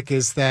problematic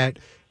is that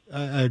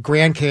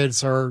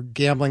grandkids are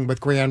gambling with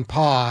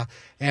grandpa,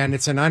 and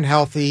it's an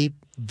unhealthy,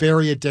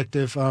 very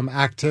addictive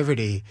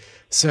activity.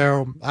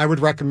 So I would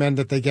recommend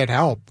that they get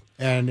help.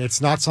 And it's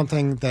not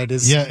something that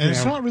is and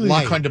it's not really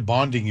light. the kind of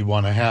bonding you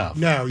want to have.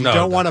 No, you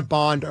don't want to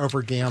bond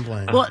over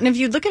gambling. Well, and if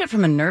you look at it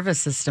from a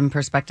nervous system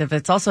perspective,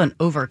 it's also an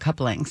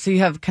overcoupling. So you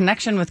have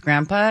connection with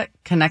grandpa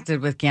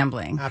connected with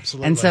gambling.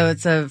 Absolutely. And so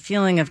it's a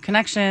feeling of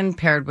connection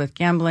paired with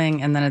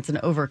gambling, and then it's an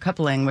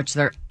overcoupling, which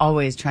they're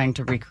always trying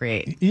to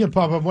recreate. Yeah,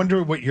 Bob, I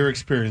wonder what your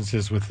experience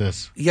is with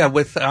this. Yeah,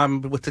 with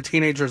the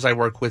teenagers I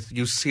work with,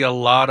 you see a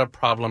lot of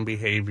problem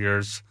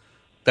behaviors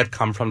that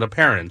come from the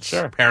parents.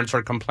 Sure. Parents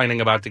are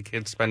complaining about the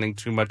kids spending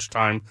too much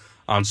time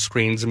on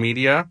screens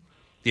media.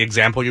 The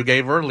example you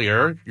gave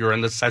earlier, you're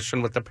in the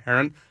session with the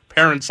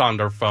parents on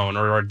their phone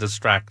or are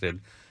distracted.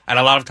 And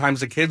a lot of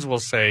times the kids will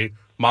say,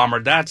 Mom or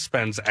Dad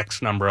spends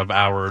X number of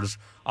hours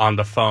on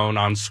the phone,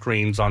 on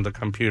screens, on the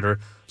computer.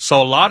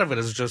 So a lot of it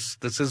is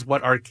just, this is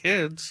what our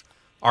kids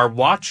are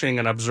watching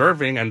and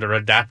observing, and they're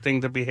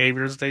adapting the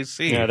behaviors they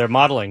see. Yeah, they're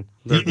modeling.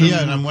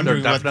 And I'm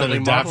wondering they're what that definitely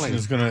adaptation modeling.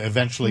 is going to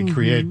eventually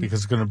create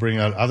because it's going to bring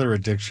out other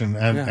addiction.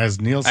 And as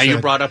Neil said, And you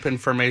brought up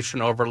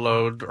information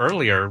overload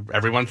earlier.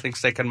 Everyone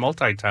thinks they can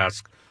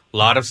multitask. A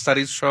lot of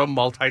studies show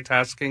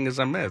multitasking is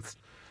a myth.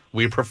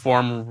 We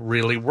perform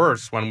really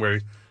worse when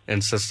we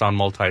insist on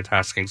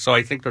multitasking. So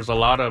I think there's a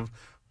lot of,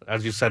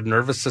 as you said,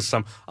 nervous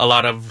system, a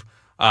lot of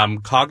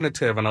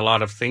cognitive and a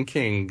lot of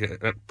thinking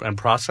and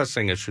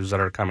processing issues that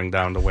are coming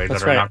down the way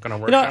That's that right. are not going to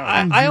work You know,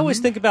 out. I always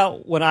think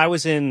about when I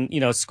was in,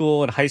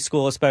 school, in high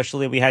school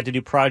especially, we had to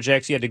do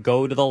projects. You had to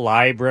go to the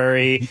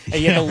library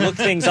and you had to look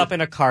things up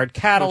in a card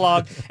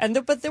catalog.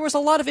 But there was a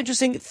lot of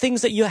interesting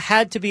things that you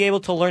had to be able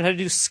to learn how to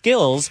do,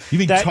 skills. You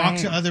mean that, talk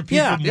to other people?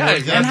 Yeah. more Yeah,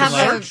 than and have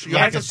search. You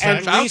have to and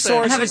search out there.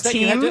 resources Have a that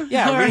you had team?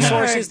 to,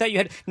 resources Right. that you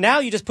had. Now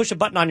you just push a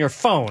button on your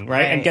phone,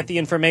 right, and get the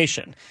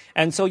information.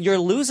 And so you're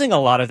losing a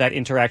lot of that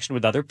interaction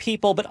with other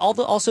people, but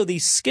also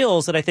these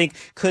skills that I think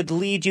could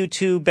lead you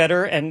to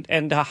better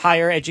and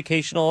higher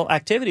educational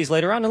activities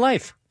later on in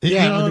life.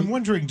 I'm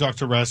wondering,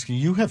 Dr. Raskin,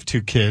 you have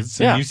 2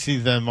 kids, and Yeah. you see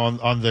them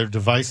on their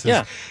devices.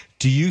 Yeah.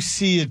 Do you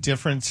see a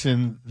difference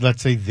in,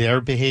 let's say, their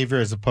behavior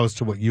as opposed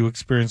to what you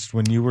experienced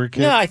when you were a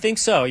kid? Yeah, I think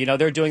so.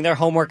 They're doing their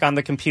homework on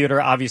the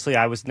computer. Obviously,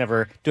 I was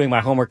never doing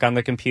my homework on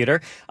the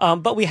computer.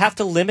 But we have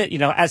to limit,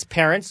 as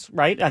parents,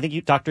 right? I think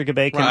you, Dr.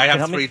 Gabay, can I have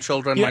help me. 3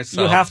 children You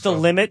myself. have to so-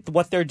 limit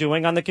what they're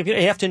doing on the computer.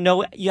 You have to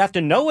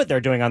know what they're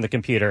doing on the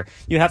computer.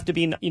 You have to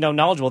be,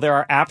 knowledgeable. There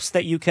are apps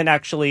that you can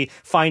actually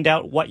find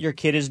out what your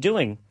kid is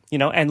doing,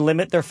 and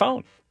limit their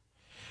phone.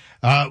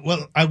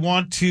 Well, I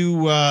want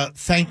to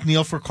thank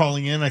Neil for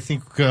calling in. I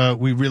think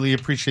we really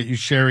appreciate you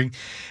sharing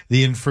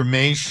the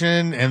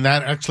information, and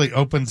that actually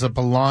opens up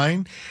a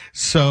line.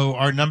 So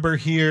our number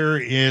here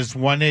is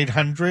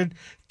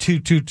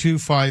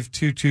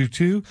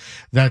 1-800-222-5222.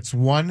 That's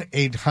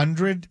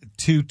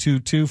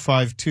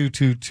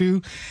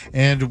 1-800-222-5222.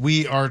 And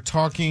we are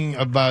talking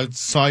about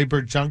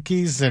cyber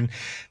junkies and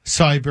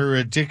cyber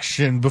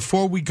addiction.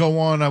 Before we go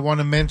on, I want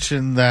to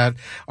mention that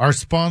our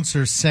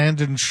sponsor,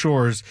 Sand &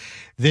 Shores,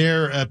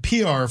 they're a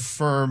PR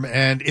firm,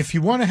 and if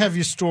you want to have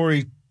your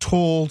story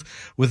told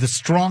with a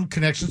strong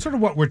connection, sort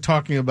of what we're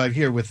talking about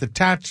here, with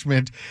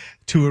attachment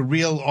to a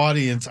real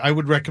audience, I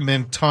would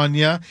recommend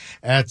Tanya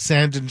at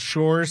Sand &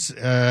 Shores.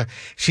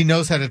 She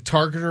knows how to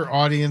target her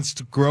audience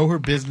to grow her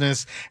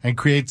business and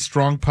create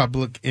strong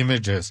public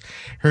images.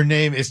 Her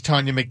name is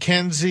Tanya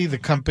McKenzie. The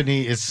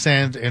company is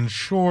Sand &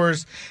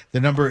 Shores. The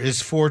number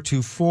is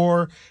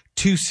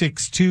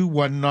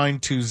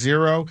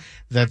 424-262-1920.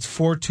 That's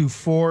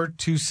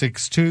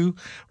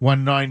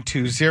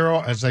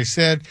 424-262-1920. As I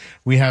said,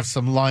 we have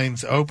some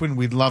lines open.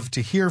 We'd love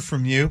to hear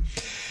from you.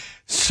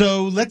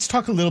 So let's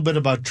talk a little bit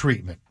about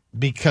treatment,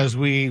 because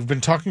we've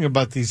been talking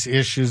about these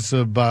issues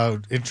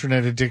about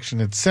internet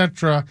addiction,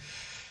 etc.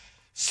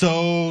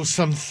 So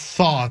some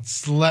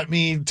thoughts. Let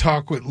me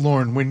talk with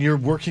Lauren. When you're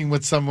working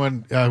with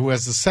someone who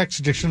has a sex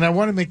addiction, I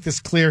want to make this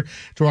clear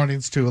to our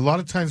audience too. A lot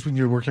of times when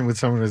you're working with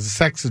someone who has a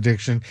sex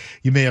addiction,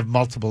 you may have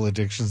multiple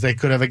addictions. They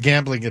could have a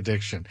gambling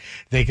addiction.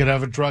 They could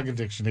have a drug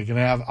addiction. They could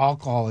have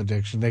alcohol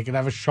addiction. They could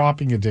have a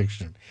shopping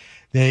addiction.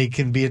 They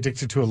can be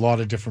addicted to a lot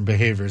of different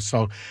behaviors.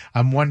 So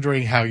I'm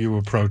wondering how you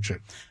approach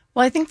it.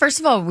 Well, I think first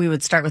of all, we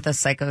would start with a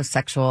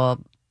psychosexual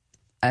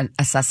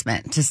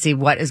assessment to see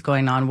what is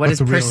going on, what is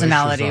the real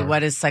personality, issues are.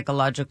 what is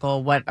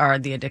psychological, what are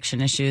the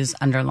addiction issues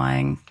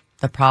underlying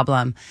the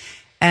problem.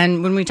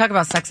 And when we talk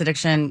about sex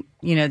addiction,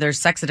 there's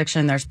sex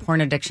addiction, there's porn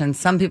addiction.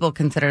 Some people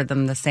consider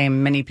them the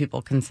same. Many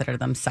people consider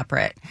them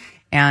separate.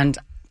 And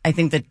I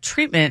think the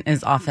treatment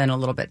is often a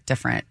little bit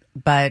different,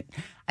 but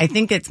I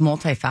think it's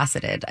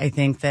multifaceted. I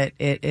think that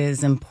it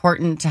is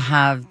important to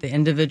have the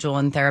individual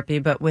in therapy,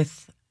 but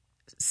with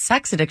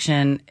sex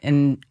addiction,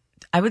 and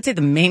I would say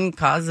the main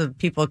cause of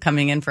people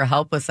coming in for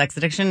help with sex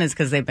addiction is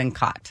because they've been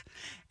caught.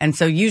 And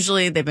so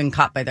usually they've been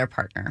caught by their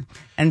partner.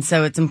 And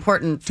so it's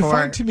important for...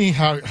 Define to me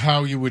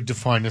how you would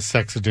define a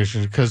sex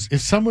addiction, because if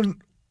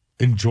someone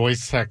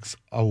enjoys sex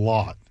a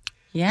lot,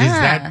 Yeah. is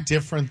that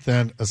different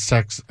than a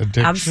sex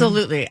addiction?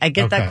 Absolutely. I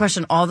get that Okay.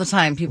 question all the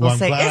time. People Well, I'm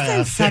say, glad I isn't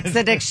asked sex it."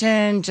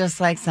 addiction just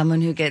like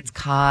someone who gets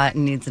caught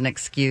and needs an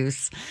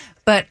excuse?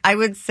 But I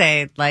would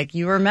say, like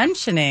you were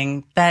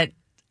mentioning, that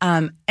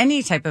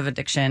any type of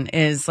addiction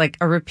is like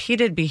a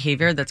repeated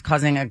behavior that's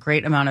causing a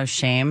great amount of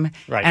shame.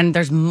 Right. And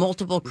there's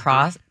multiple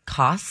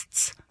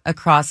costs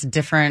across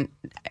different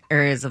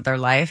areas of their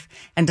life.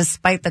 And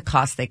despite the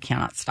cost, they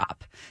cannot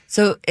stop.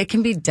 So it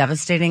can be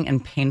devastating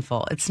and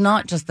painful. It's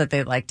not just that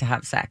they like to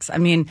have sex. I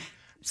mean,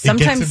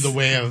 sometimes it gets in the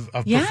way of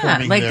yeah,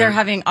 performing like their... they're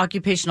having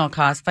occupational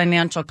costs,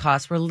 financial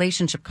costs,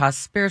 relationship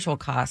costs, spiritual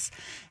costs.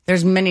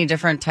 There's many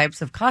different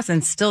types of costs,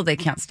 and still they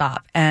can't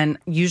stop. And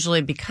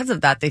usually because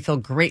of that, they feel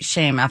great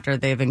shame after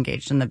they've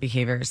engaged in the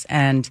behaviors.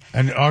 And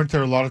aren't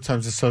there a lot of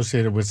times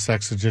associated with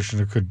sex addiction?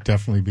 It could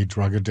definitely be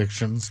drug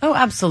addictions. oh,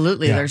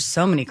 absolutely. Yeah. There's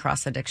so many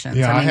cross addictions.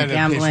 Yeah, I mean, had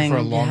gambling, a patient for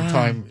a long yeah.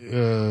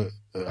 time.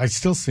 I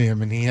still see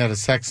him, and he had a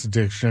sex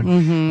addiction,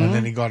 and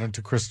then he got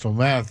into crystal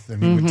meth,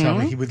 and he would tell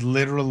me he would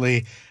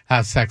literally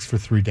have sex for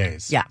 3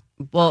 days. Yeah.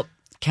 Well,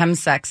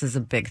 chemsex is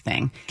a big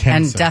thing. Chemsex.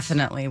 And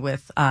definitely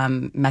with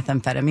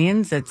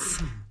methamphetamines,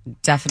 it's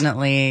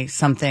definitely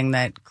something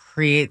that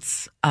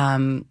creates,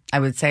 I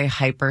would say,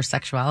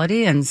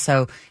 hypersexuality. And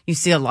so you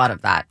see a lot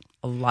of that.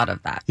 A lot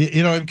of that.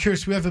 You know, I'm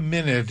curious, we have a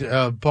minute,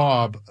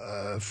 Bob,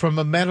 from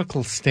a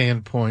medical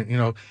standpoint,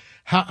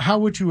 how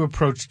would you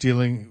approach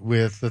dealing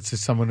with, let's say,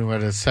 someone who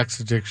had a sex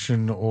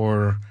addiction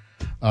or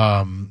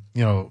a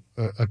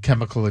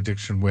chemical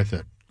addiction with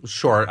it.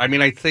 Sure. I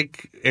mean, I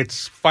think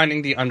it's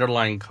finding the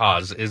underlying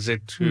cause. Is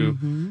it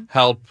to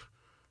help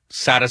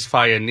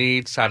satisfy a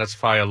need,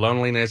 satisfy a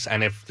loneliness?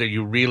 And if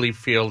you really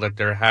feel that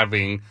they're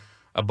having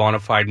a bona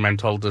fide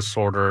mental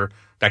disorder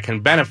that can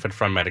benefit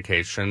from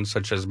medication,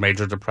 such as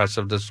major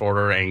depressive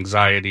disorder,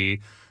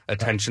 anxiety,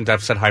 attention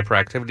deficit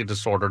hyperactivity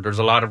disorder, there's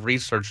a lot of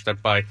research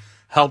that by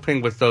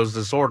helping with those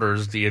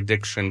disorders, the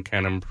addiction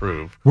can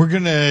improve. We're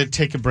going to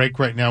take a break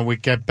right now. When we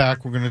get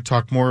back, we're going to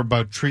talk more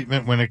about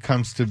treatment when it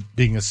comes to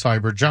being a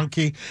cyber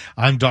junkie.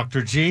 I'm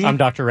Dr. G. I'm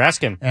Dr.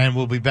 Raskin. And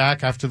we'll be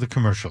back after the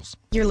commercials.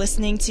 You're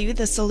listening to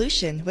The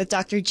Solution with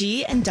Dr.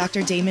 G and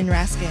Dr. Damon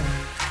Raskin.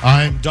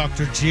 I'm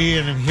Dr. G,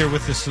 and I'm here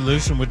with The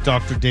Solution with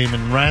Dr.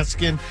 Damon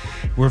Raskin.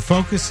 We're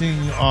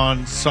focusing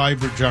on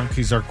cyber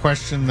junkies. Our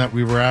question that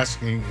we were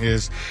asking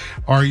is,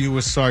 are you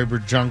a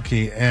cyber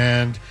junkie?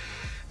 And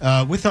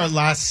with our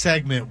last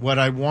segment, what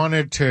I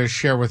wanted to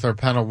share with our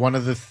panel, one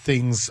of the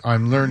things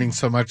I'm learning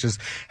so much is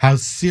how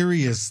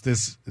serious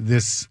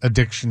this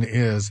addiction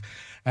is.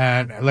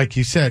 And like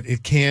you said,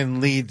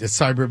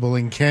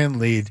 cyberbullying can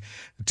lead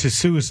to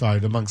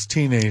suicide amongst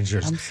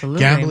teenagers. Absolutely.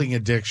 Gambling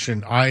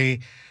addiction. I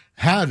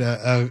had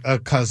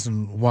a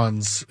cousin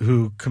once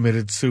who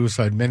committed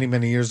suicide many,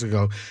 many years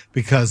ago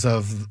because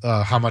of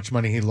how much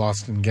money he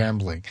lost in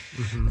gambling.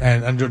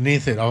 And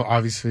underneath it,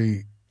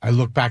 obviously, I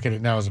look back at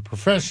it now as a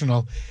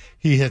professional,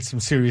 he had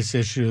some serious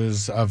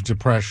issues of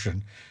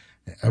depression,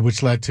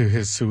 which led to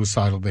his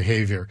suicidal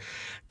behavior.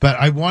 But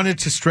I wanted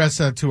to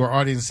stress out to our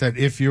audience that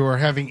if you are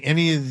having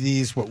any of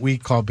these, what we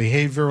call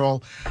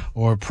behavioral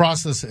or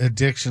process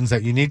addictions,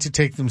 that you need to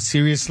take them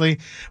seriously.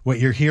 What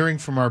you're hearing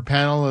from our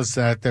panel is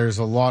that there's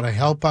a lot of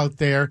help out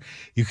there.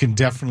 You can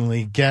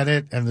definitely get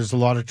it, and there's a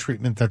lot of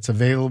treatment that's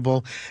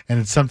available, and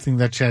it's something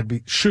that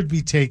should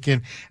be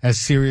taken as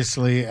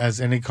seriously as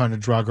any kind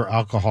of drug or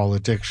alcohol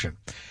addiction.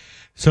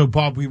 So,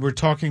 Bob, we were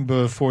talking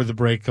before the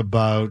break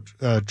about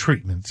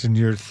treatments and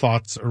your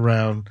thoughts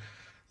around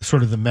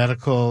sort of the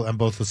medical and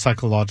both the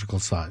psychological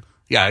side.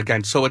 Yeah,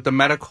 again, so with the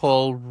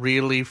medical,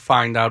 really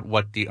find out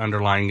what the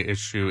underlying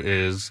issue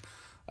is.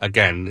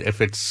 Again,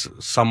 if it's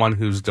someone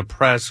who's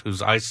depressed,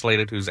 who's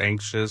isolated, who's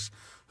anxious,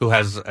 who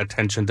has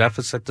attention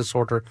deficit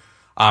disorder,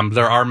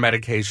 there are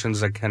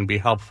medications that can be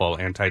helpful,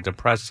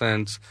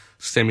 antidepressants,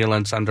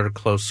 stimulants under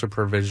close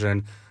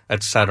supervision,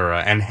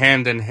 etc., and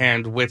hand in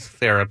hand with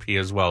therapy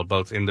as well,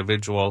 both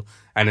individual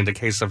and, in the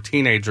case of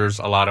teenagers,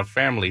 a lot of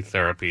family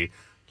therapy.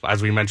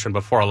 As we mentioned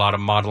before, a lot of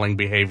modeling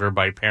behavior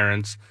by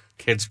parents.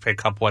 Kids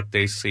pick up what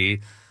they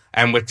see.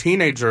 And with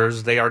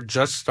teenagers, they are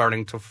just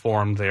starting to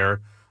form their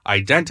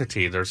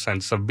identity, their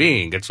sense of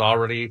being. It's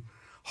already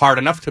hard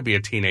enough to be a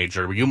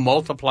teenager. You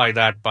multiply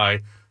that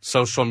by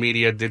social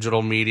media,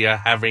 digital media,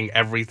 having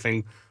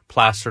everything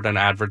plastered and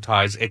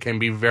advertised. It can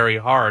be very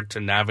hard to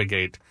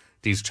navigate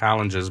these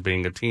challenges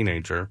being a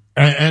teenager.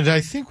 And I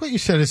think what you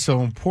said is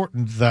so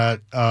important that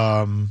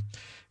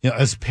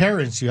as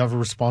parents, you have a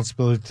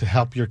responsibility to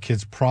help your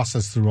kids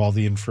process through all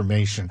the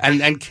information.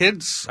 And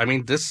kids, I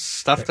mean, this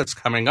stuff that's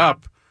coming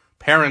up,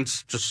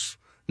 parents just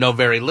know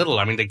very little.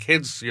 I mean, the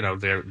kids,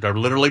 they're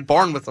literally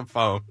born with a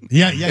phone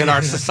in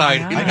our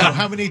society. I know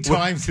how many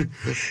times,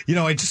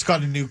 I just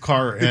got a new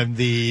car and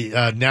the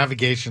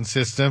navigation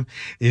system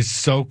is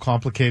so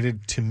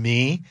complicated to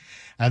me.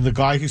 And the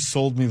guy who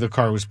sold me the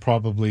car was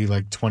probably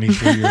like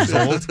 23 years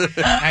old. And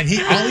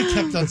all he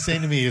kept on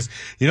saying to me is,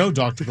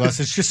 Dr. Glass,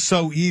 it's just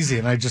so easy.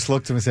 And I just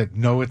looked at him and said,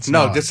 no, it's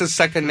not. No, this is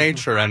second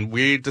nature. And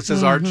this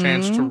is our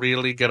chance to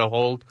really get a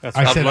hold of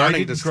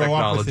learning this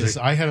technology. Up with this.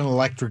 I had an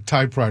electric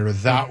typewriter.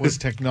 That was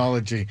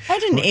technology. I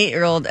had an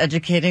 8-year-old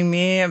educating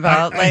me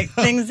about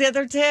things the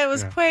other day. It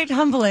was quite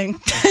humbling.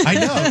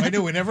 I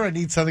know. Whenever I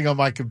need something on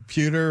my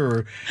computer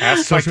or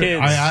ask my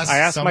kids. I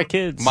ask my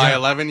kids. My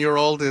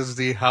 11-year-old is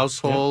the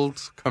household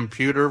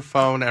computer,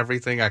 phone,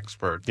 everything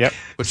expert. Yep.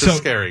 Which is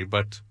scary,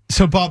 but...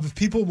 So, Bob, if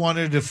people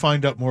wanted to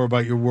find out more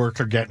about your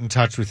work or get in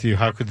touch with you,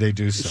 how could they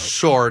do so?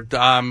 Sure.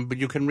 But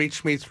you can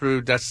reach me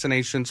through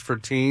Destinations for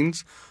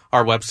Teens.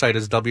 Our website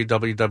is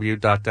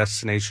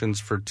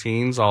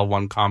www.destinationsforteens, all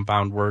one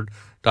compound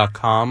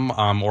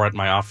word.com, or at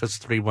my office,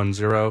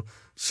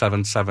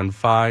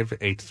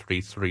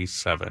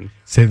 310-775-8337.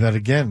 Say that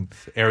again.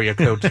 Area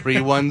code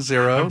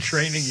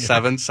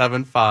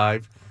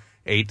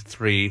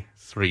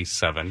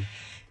 310-775-8337.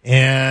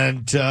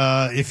 And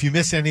if you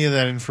miss any of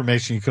that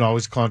information, you can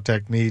always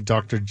contact me,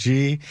 Dr.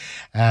 G,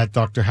 at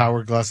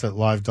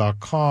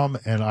drhowardglass@live.com,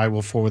 and I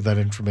will forward that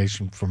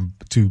information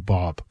to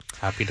Bob.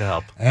 Happy to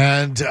help.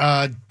 And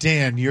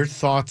Dan, your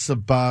thoughts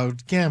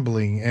about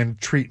gambling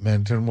and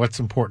treatment and what's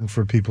important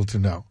for people to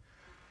know?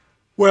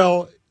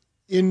 Well,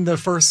 in the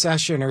first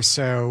session or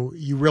so,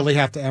 you really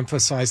have to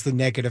emphasize the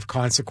negative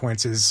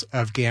consequences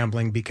of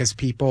gambling because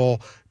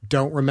people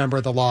don't remember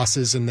the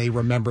losses and they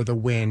remember the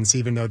wins,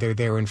 even though they're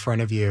there in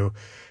front of you.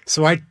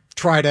 So I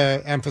try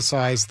to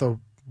emphasize the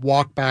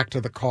walk back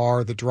to the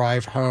car, the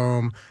drive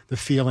home, the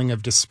feeling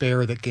of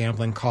despair that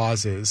gambling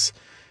causes,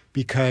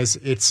 because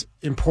it's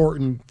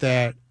important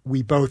that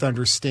we both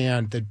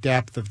understand the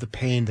depth of the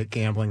pain that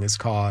gambling has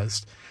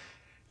caused.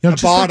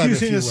 Just like bottom,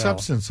 using if you a will.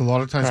 substance. A lot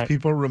of times Right.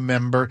 people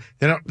remember,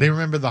 they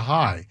remember the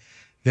high.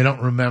 They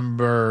don't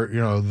remember,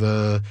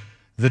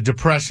 the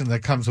depression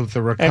that comes with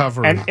the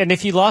recovery. And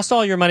if you lost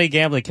all your money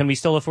gambling, can we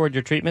still afford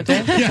your treatment,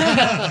 Dan?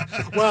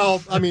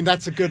 Well, I mean,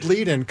 that's a good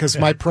lead-in because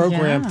my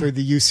program Yeah. through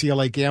the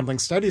UCLA Gambling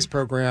Studies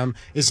program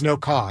is no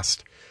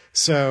cost.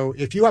 So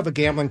if you have a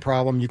gambling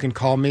problem, you can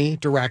call me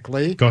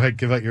directly. Go ahead,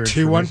 give out your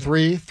information.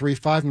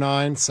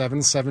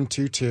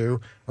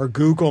 213-359-7722 or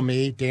Google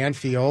me, Dan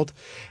Field.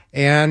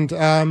 And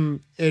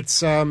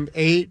it's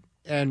 8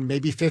 and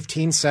maybe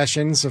 15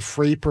 sessions of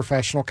free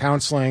professional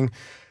counseling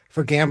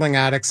for gambling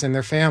addicts and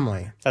their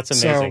family. That's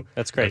amazing. So,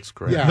 That's great. That's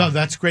great. Yeah. No,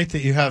 that's great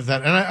that you have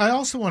that. And I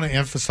also want to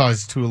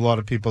emphasize to a lot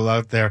of people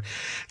out there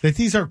that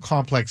these are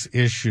complex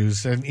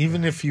issues. And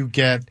even if you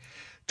get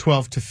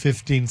 12 to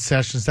 15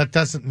 sessions, that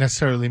doesn't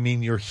necessarily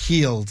mean you're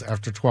healed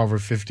after 12 or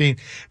 15,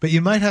 but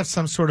you might have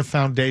some sort of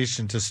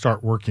foundation to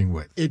start working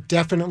with. It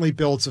definitely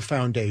builds a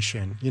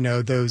foundation.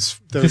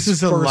 Those This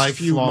is a first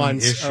few lifelong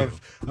months issue.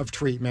 of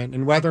treatment,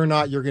 and whether or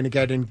not you're going to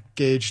get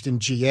engaged in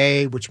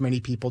GA, which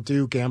many people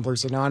do,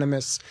 Gamblers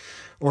Anonymous,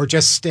 or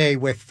just stay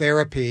with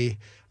therapy.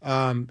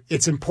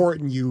 It's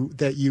important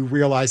that you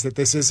realize that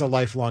this is a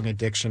lifelong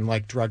addiction,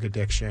 like drug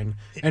addiction,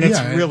 and it's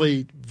Yeah,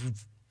 really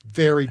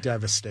very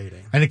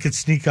devastating. And it could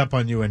sneak up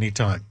on you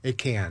anytime. It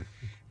can.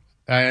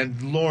 And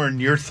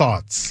Lauren, your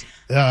thoughts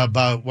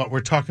about what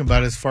we're talking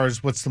about as far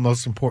as what's the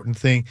most important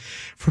thing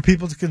for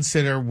people to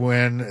consider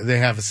when they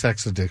have a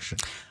sex addiction?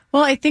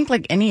 Well, I think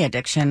like any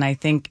addiction, I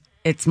think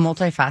it's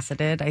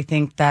multifaceted. I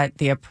think that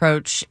the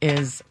approach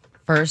is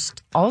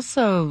first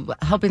also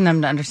helping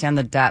them to understand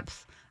the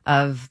depth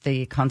of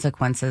the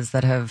consequences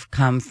that have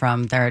come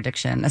from their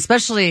addiction,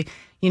 especially,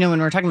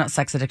 when we're talking about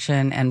sex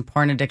addiction and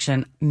porn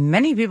addiction,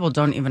 many people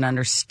don't even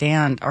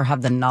understand or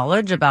have the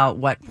knowledge about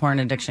what porn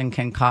addiction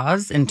can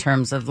cause in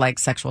terms of like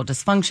sexual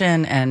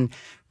dysfunction and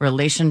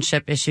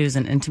relationship issues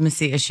and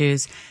intimacy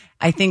issues.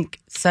 I think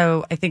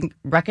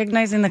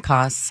recognizing the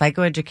costs,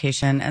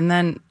 psychoeducation, and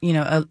then,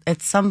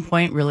 at some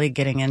point really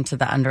getting into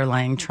the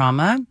underlying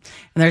trauma. And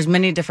there's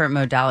many different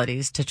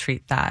modalities to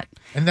treat that.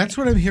 And that's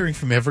what I'm hearing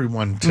from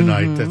everyone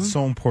tonight. That's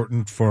so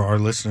important for our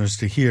listeners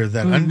to hear,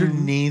 that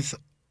underneath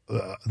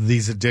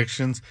these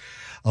addictions,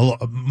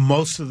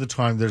 most of the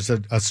time there's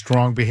a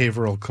strong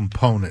behavioral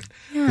component,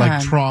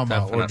 like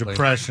trauma or Definitely.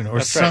 depression or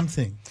That's right.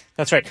 something.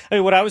 That's right. I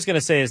mean, what I was going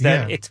to say is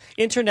that Yeah. it's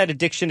internet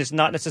addiction is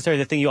not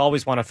necessarily the thing you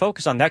always want to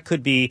focus on. That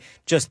could be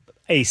just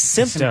a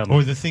symptom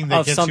Or the thing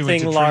that of gets you something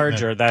into larger.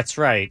 treatment. That's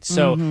right.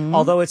 So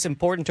although it's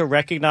important to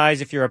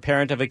recognize if you're a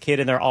parent of a kid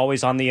and they're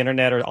always on the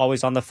internet or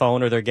always on the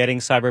phone or they're getting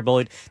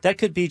cyberbullied, that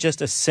could be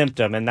just a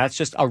symptom. And that's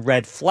just a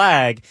red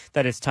flag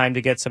that it's time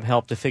to get some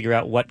help to figure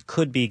out what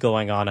could be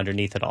going on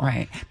underneath it all.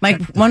 Right. My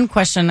one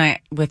question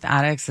with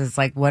addicts is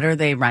like, what are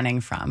they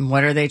running from?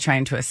 What are they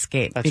trying to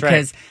escape? That's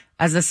because right.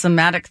 as a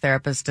somatic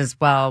therapist as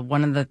well,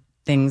 one of the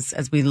things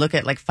as we look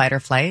at like fight or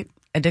flight,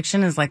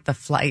 addiction is like the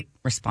flight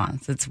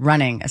response. It's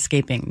running,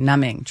 escaping,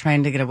 numbing,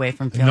 trying to get away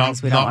from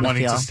feelings we don't Not want to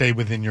wanting feel. to stay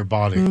within your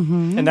body.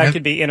 And that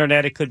could be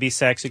internet, it could be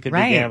sex, it could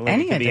Right. be gambling,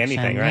 Any it could be addiction,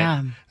 anything, right?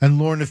 yeah. And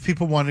Lauren, if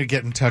people want to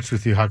get in touch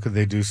with you, how could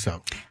they do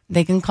so?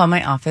 They can call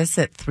my office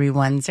at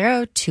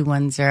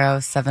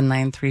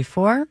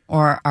 310-210-7934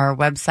 or our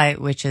website,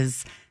 which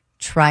is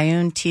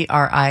triune,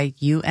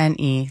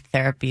 TRIUNE,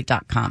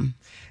 therapy.com.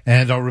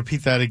 And I'll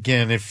repeat that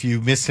again. If you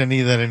miss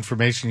any of that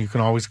information, you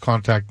can always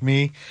contact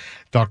me,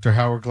 Dr.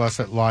 Howard Glass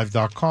at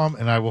live.com,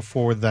 and I will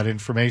forward that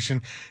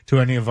information to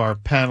any of our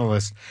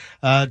panelists.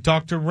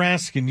 Dr.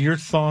 Raskin, your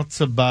thoughts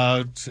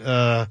about,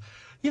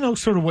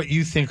 sort of what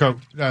you think are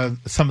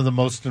some of the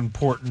most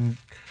important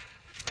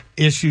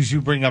issues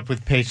you bring up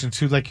with patients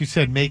who, like you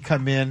said, may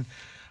come in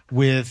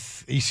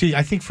with,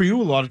 I think for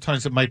you, a lot of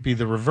times it might be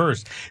the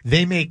reverse.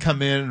 They may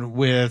come in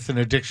with an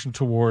addiction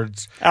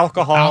towards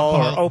Alcohol or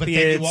but then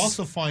opiates. you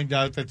also find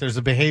out that there's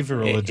a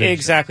behavioral addiction.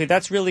 Exactly.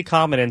 That's really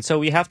common. And so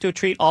we have to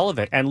treat all of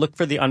it and look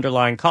for the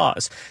underlying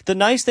cause. The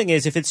nice thing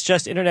is if it's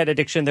just internet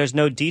addiction, there's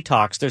no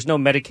detox. There's no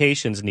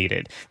medications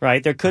needed,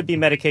 right? There could be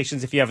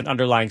medications if you have an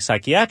an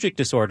psychiatric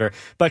disorder,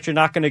 but you're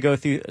not going to go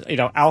through,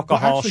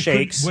 alcohol Actually,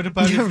 shakes. What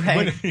about if,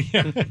 Right.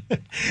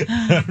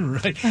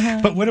 right.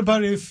 But what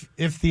about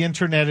if the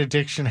internet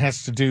addiction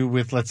has to do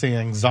with, let's say,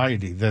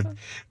 anxiety? That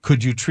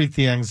could you treat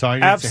the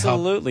anxiety?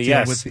 Absolutely, to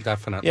help yes. deal with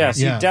Definitely. Yes,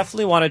 Yeah. you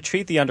definitely want to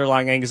treat the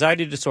underlying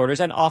anxiety disorders,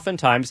 and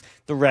oftentimes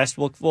the rest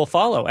will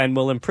follow and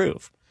will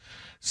improve.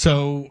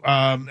 So,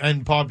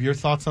 and Bob, your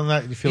thoughts on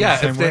that? You feel the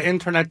same if way? the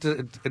internet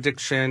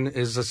addiction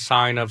is a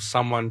sign of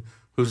someone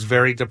who's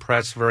very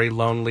depressed, very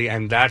lonely,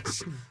 and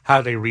that's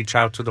how they reach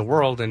out to the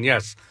world, and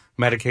yes,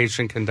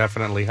 medication can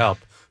definitely help.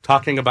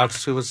 Talking about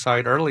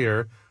suicide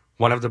earlier,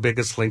 one of the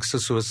biggest links to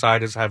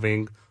suicide is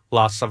having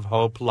loss of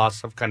hope,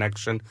 loss of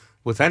connection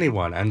with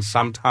anyone. And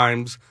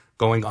sometimes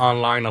going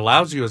online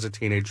allows you as a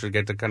teenager to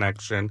get the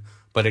connection,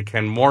 but it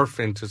can morph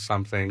into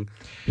something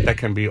that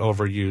can be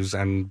overused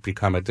and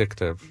become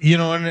addictive. You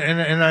know,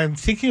 and I'm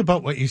thinking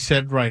about what you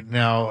said right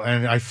now,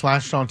 and I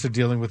flashed on to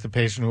dealing with a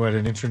patient who had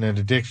an internet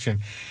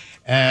addiction,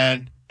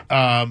 and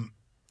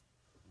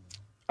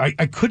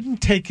I couldn't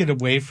take it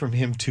away from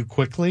him too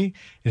quickly.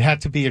 It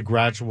had to be a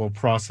gradual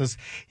process.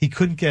 He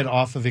couldn't get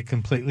off of it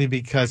completely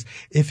because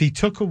if he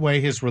took away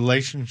his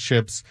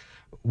relationships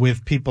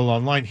with people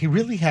online, he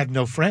really had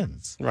no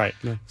friends. Right.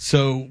 Yeah.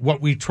 So what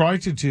we try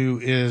to do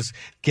is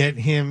get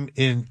him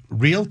in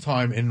real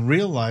time, in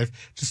real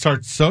life, to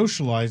start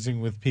socializing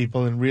with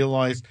people and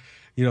realize,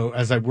 you know,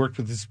 as I worked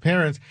with his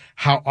parents,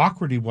 how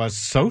awkward he was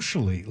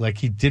socially. Like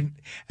he didn't,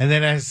 and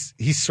then as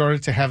he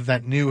started to have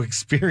that new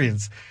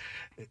experience,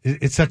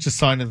 it's such a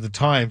sign of the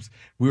times,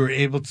 we were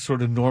able to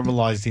sort of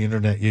normalize the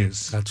internet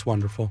use. That's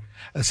wonderful.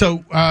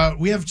 So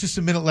we have just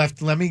a minute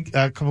left. Let me,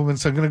 a couple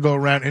minutes, I'm going to go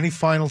around. Any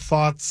final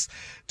thoughts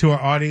to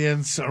our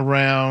audience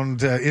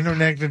around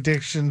internet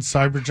addiction,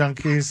 cyber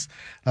junkies?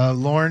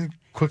 Lauren,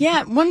 quick.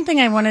 Yeah, one thing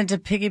I wanted to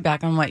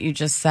piggyback on what you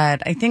just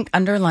said. I think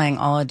underlying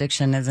all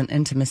addiction is an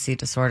intimacy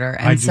disorder.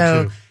 And I do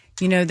so, too.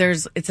 you know,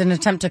 it's an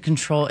attempt to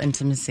control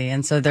intimacy.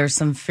 And so there's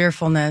some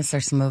fearfulness,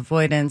 there's some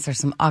avoidance, there's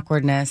some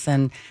awkwardness.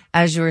 And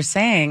as you were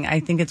saying,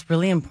 I think it's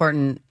really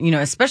important, you know,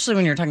 especially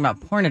when you're talking about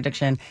porn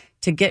addiction,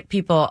 to get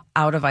people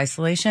out of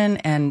isolation,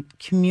 and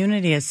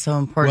community is so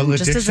important, Well,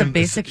 just as a addiction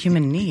basic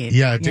human need.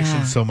 Yeah,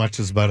 addiction so much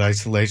is about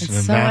isolation. It's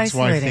and so that's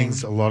why isolating.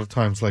 things, a lot of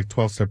times, like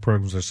 12-step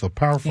programs are so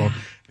powerful Yeah.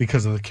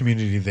 because of the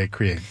community they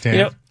create. Dan?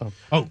 You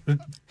know-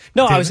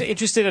 No, I David? was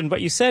interested in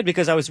what you said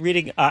because I was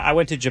reading, I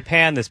went to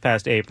Japan this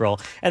past April,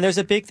 and there's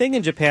a big thing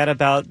in Japan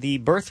about the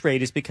birth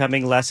rate is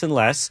becoming less and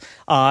less,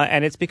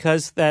 and it's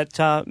because that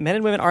men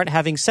and women aren't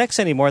having sex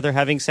anymore. They're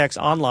having sex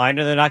online,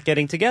 and they're not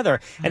getting together.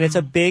 And it's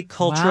a big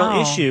cultural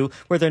Wow. issue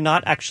where they're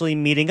not actually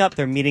meeting up.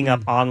 They're meeting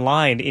up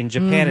online in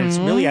Japan, and it's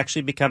really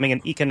actually becoming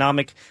an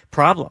economic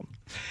problem.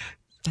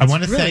 I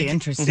want to really thank.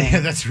 interesting. Yeah,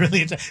 that's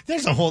really interesting.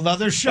 There's a whole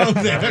other show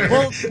there.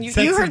 Well, Sex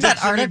you heard that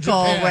addiction in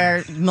article Japan.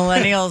 where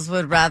millennials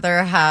would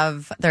rather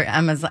have their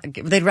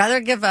they'd rather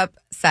give up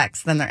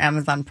sex than their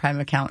Amazon Prime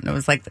account. And it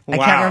was like, I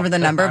Wow. can't remember the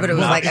number, but it was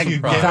Well, like if a you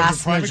get vast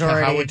the Prime account,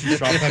 majority. How would you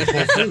shop at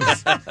Whole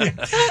Foods?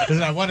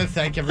 Listen, I want to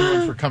thank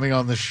everyone for coming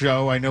on the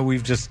show. I know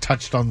we've just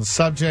touched on the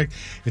subject.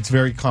 It's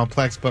very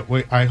complex, but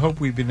I hope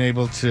we've been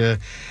able to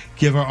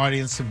give our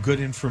audience some good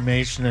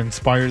information and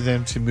inspire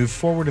them to move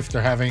forward if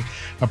they're having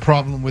a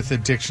problem with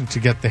addiction to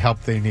get the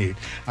help they need.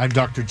 I'm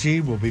Dr.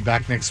 G. We'll be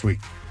back next week.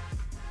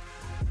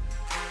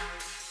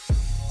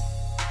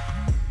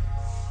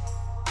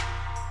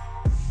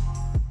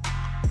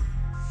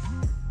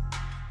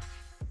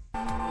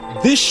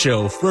 This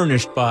show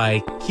furnished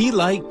by Key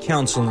Light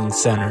Counseling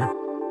Center.